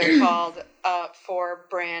 whatever they're called, for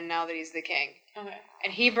Bran now that he's the king. Okay.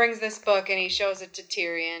 And he brings this book and he shows it to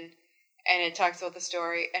Tyrion, and it talks about the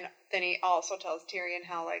story, and then he also tells Tyrion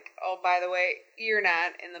how, like, oh, by the way, you're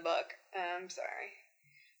not in the book. I'm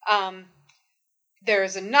sorry.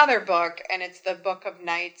 There's another book, and it's the Book of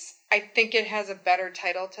Nights. I think it has a better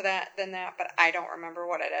title than that, but I don't remember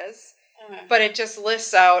what it is. Okay. But it just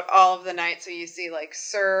lists out all of the knights, so you see, like,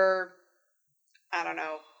 Sir, I don't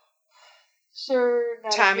know, Sir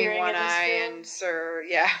Tommy One Eye and Sir,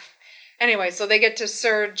 Anyway, so they get to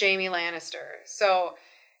Sir Jaime Lannister. So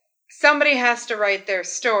somebody has to write their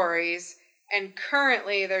stories, and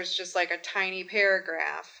currently there's just like a tiny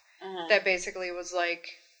paragraph that basically was like,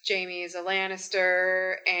 Jaime is a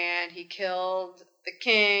Lannister, and he killed the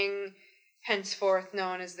king, henceforth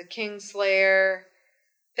known as the Kingslayer.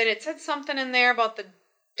 Then it said something in there about the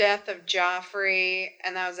death of Joffrey,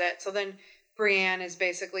 and that was it. So then Brienne is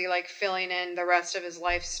basically like filling in the rest of his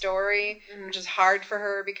life story, which is hard for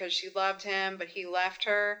her because she loved him, but he left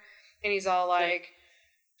her, and he's all like,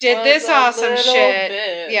 did this awesome shit.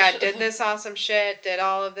 Bitch. Yeah, did this awesome shit, did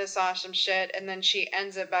all of this awesome shit, and then she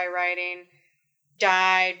ends it by writing,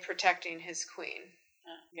 died protecting his queen.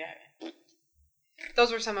 Got it.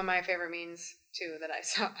 Those were some of my favorite memes, too, that I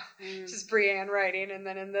saw. Just Brienne writing, and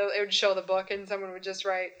then it would show the book, and someone would just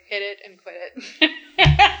write, hit it and quit it.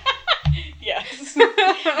 Yes.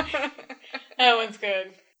 That one's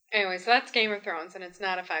good. Anyway, so that's Game of Thrones, and it's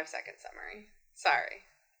not a 5-second summary. Sorry.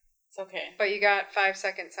 It's okay. But you got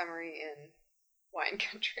 5-second summary in Wine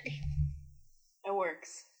Country. It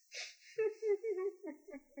works.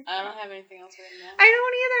 I don't have anything else written down. I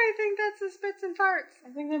don't either. I think that's the Spits and Farts. I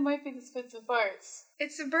think that might be the Spits and Farts.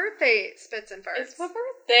 It's a birthday Spits and Farts. It's my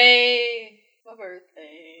birthday. My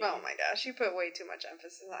birthday. Oh my gosh, you put way too much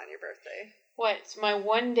emphasis on your birthday. What? It's my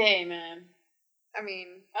one day, man. I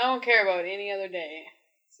mean, I don't care about any other day.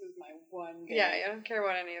 This is my one day. Yeah, I don't care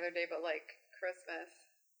about any other day but, like, Christmas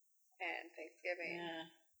and Thanksgiving. Yeah.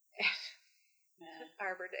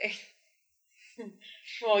 Arbor Day.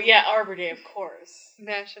 Well, yeah, Arbor Day, of course.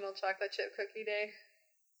 National Chocolate Chip Cookie Day.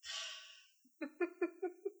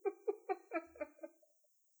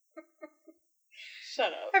 Shut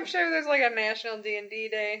up. I'm sure there's like a National D&D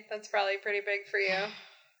Day. That's probably pretty big for you.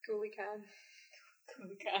 CoolieCon.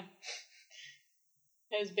 CoolieCon.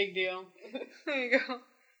 That was a big deal. There you go.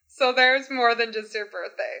 So there's more than just your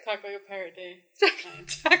birthday. Talk like a pirate day.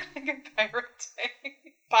 Talk like a pirate day.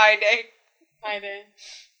 Pie Day. Pie Day.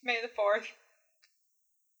 May the 4th.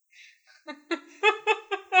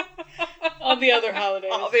 All the other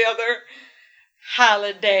holidays. All the other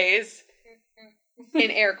holidays.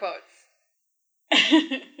 In air quotes.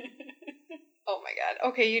 Oh my god.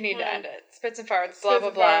 Okay, you need to end it. Spits and farts, blah,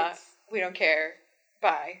 blah, blah. We don't care.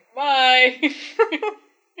 Bye. Bye. It's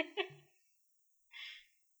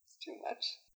too much.